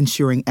scenes,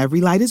 ensuring every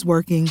light is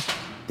working,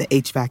 the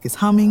HVAC is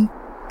humming,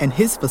 and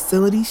his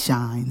facility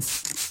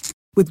shines.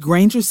 With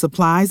Grainger's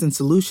supplies and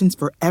solutions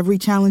for every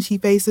challenge he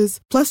faces,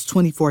 plus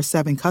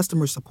 24/7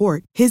 customer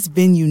support, his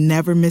venue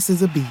never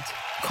misses a beat.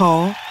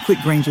 Call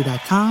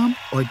quickgrainger.com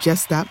or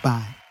just stop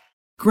by.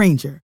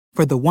 Grainger,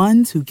 for the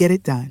ones who get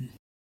it done.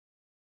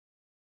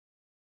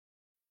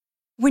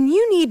 When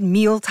you need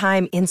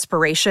mealtime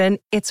inspiration,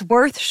 it's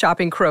worth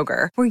shopping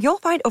Kroger, where you'll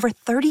find over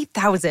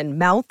 30,000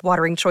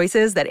 mouth-watering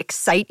choices that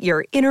excite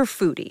your inner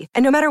foodie.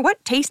 And no matter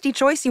what tasty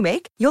choice you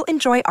make, you'll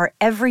enjoy our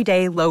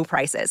everyday low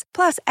prices,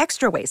 plus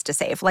extra ways to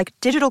save, like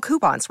digital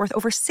coupons worth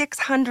over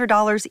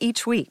 $600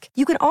 each week.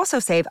 You can also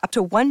save up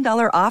to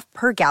 $1 off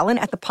per gallon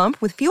at the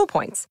pump with fuel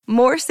points.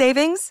 More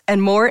savings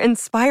and more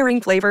inspiring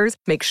flavors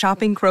make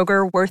shopping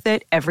Kroger worth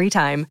it every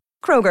time.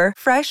 Kroger,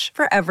 fresh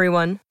for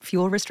everyone.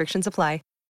 Fuel restrictions apply.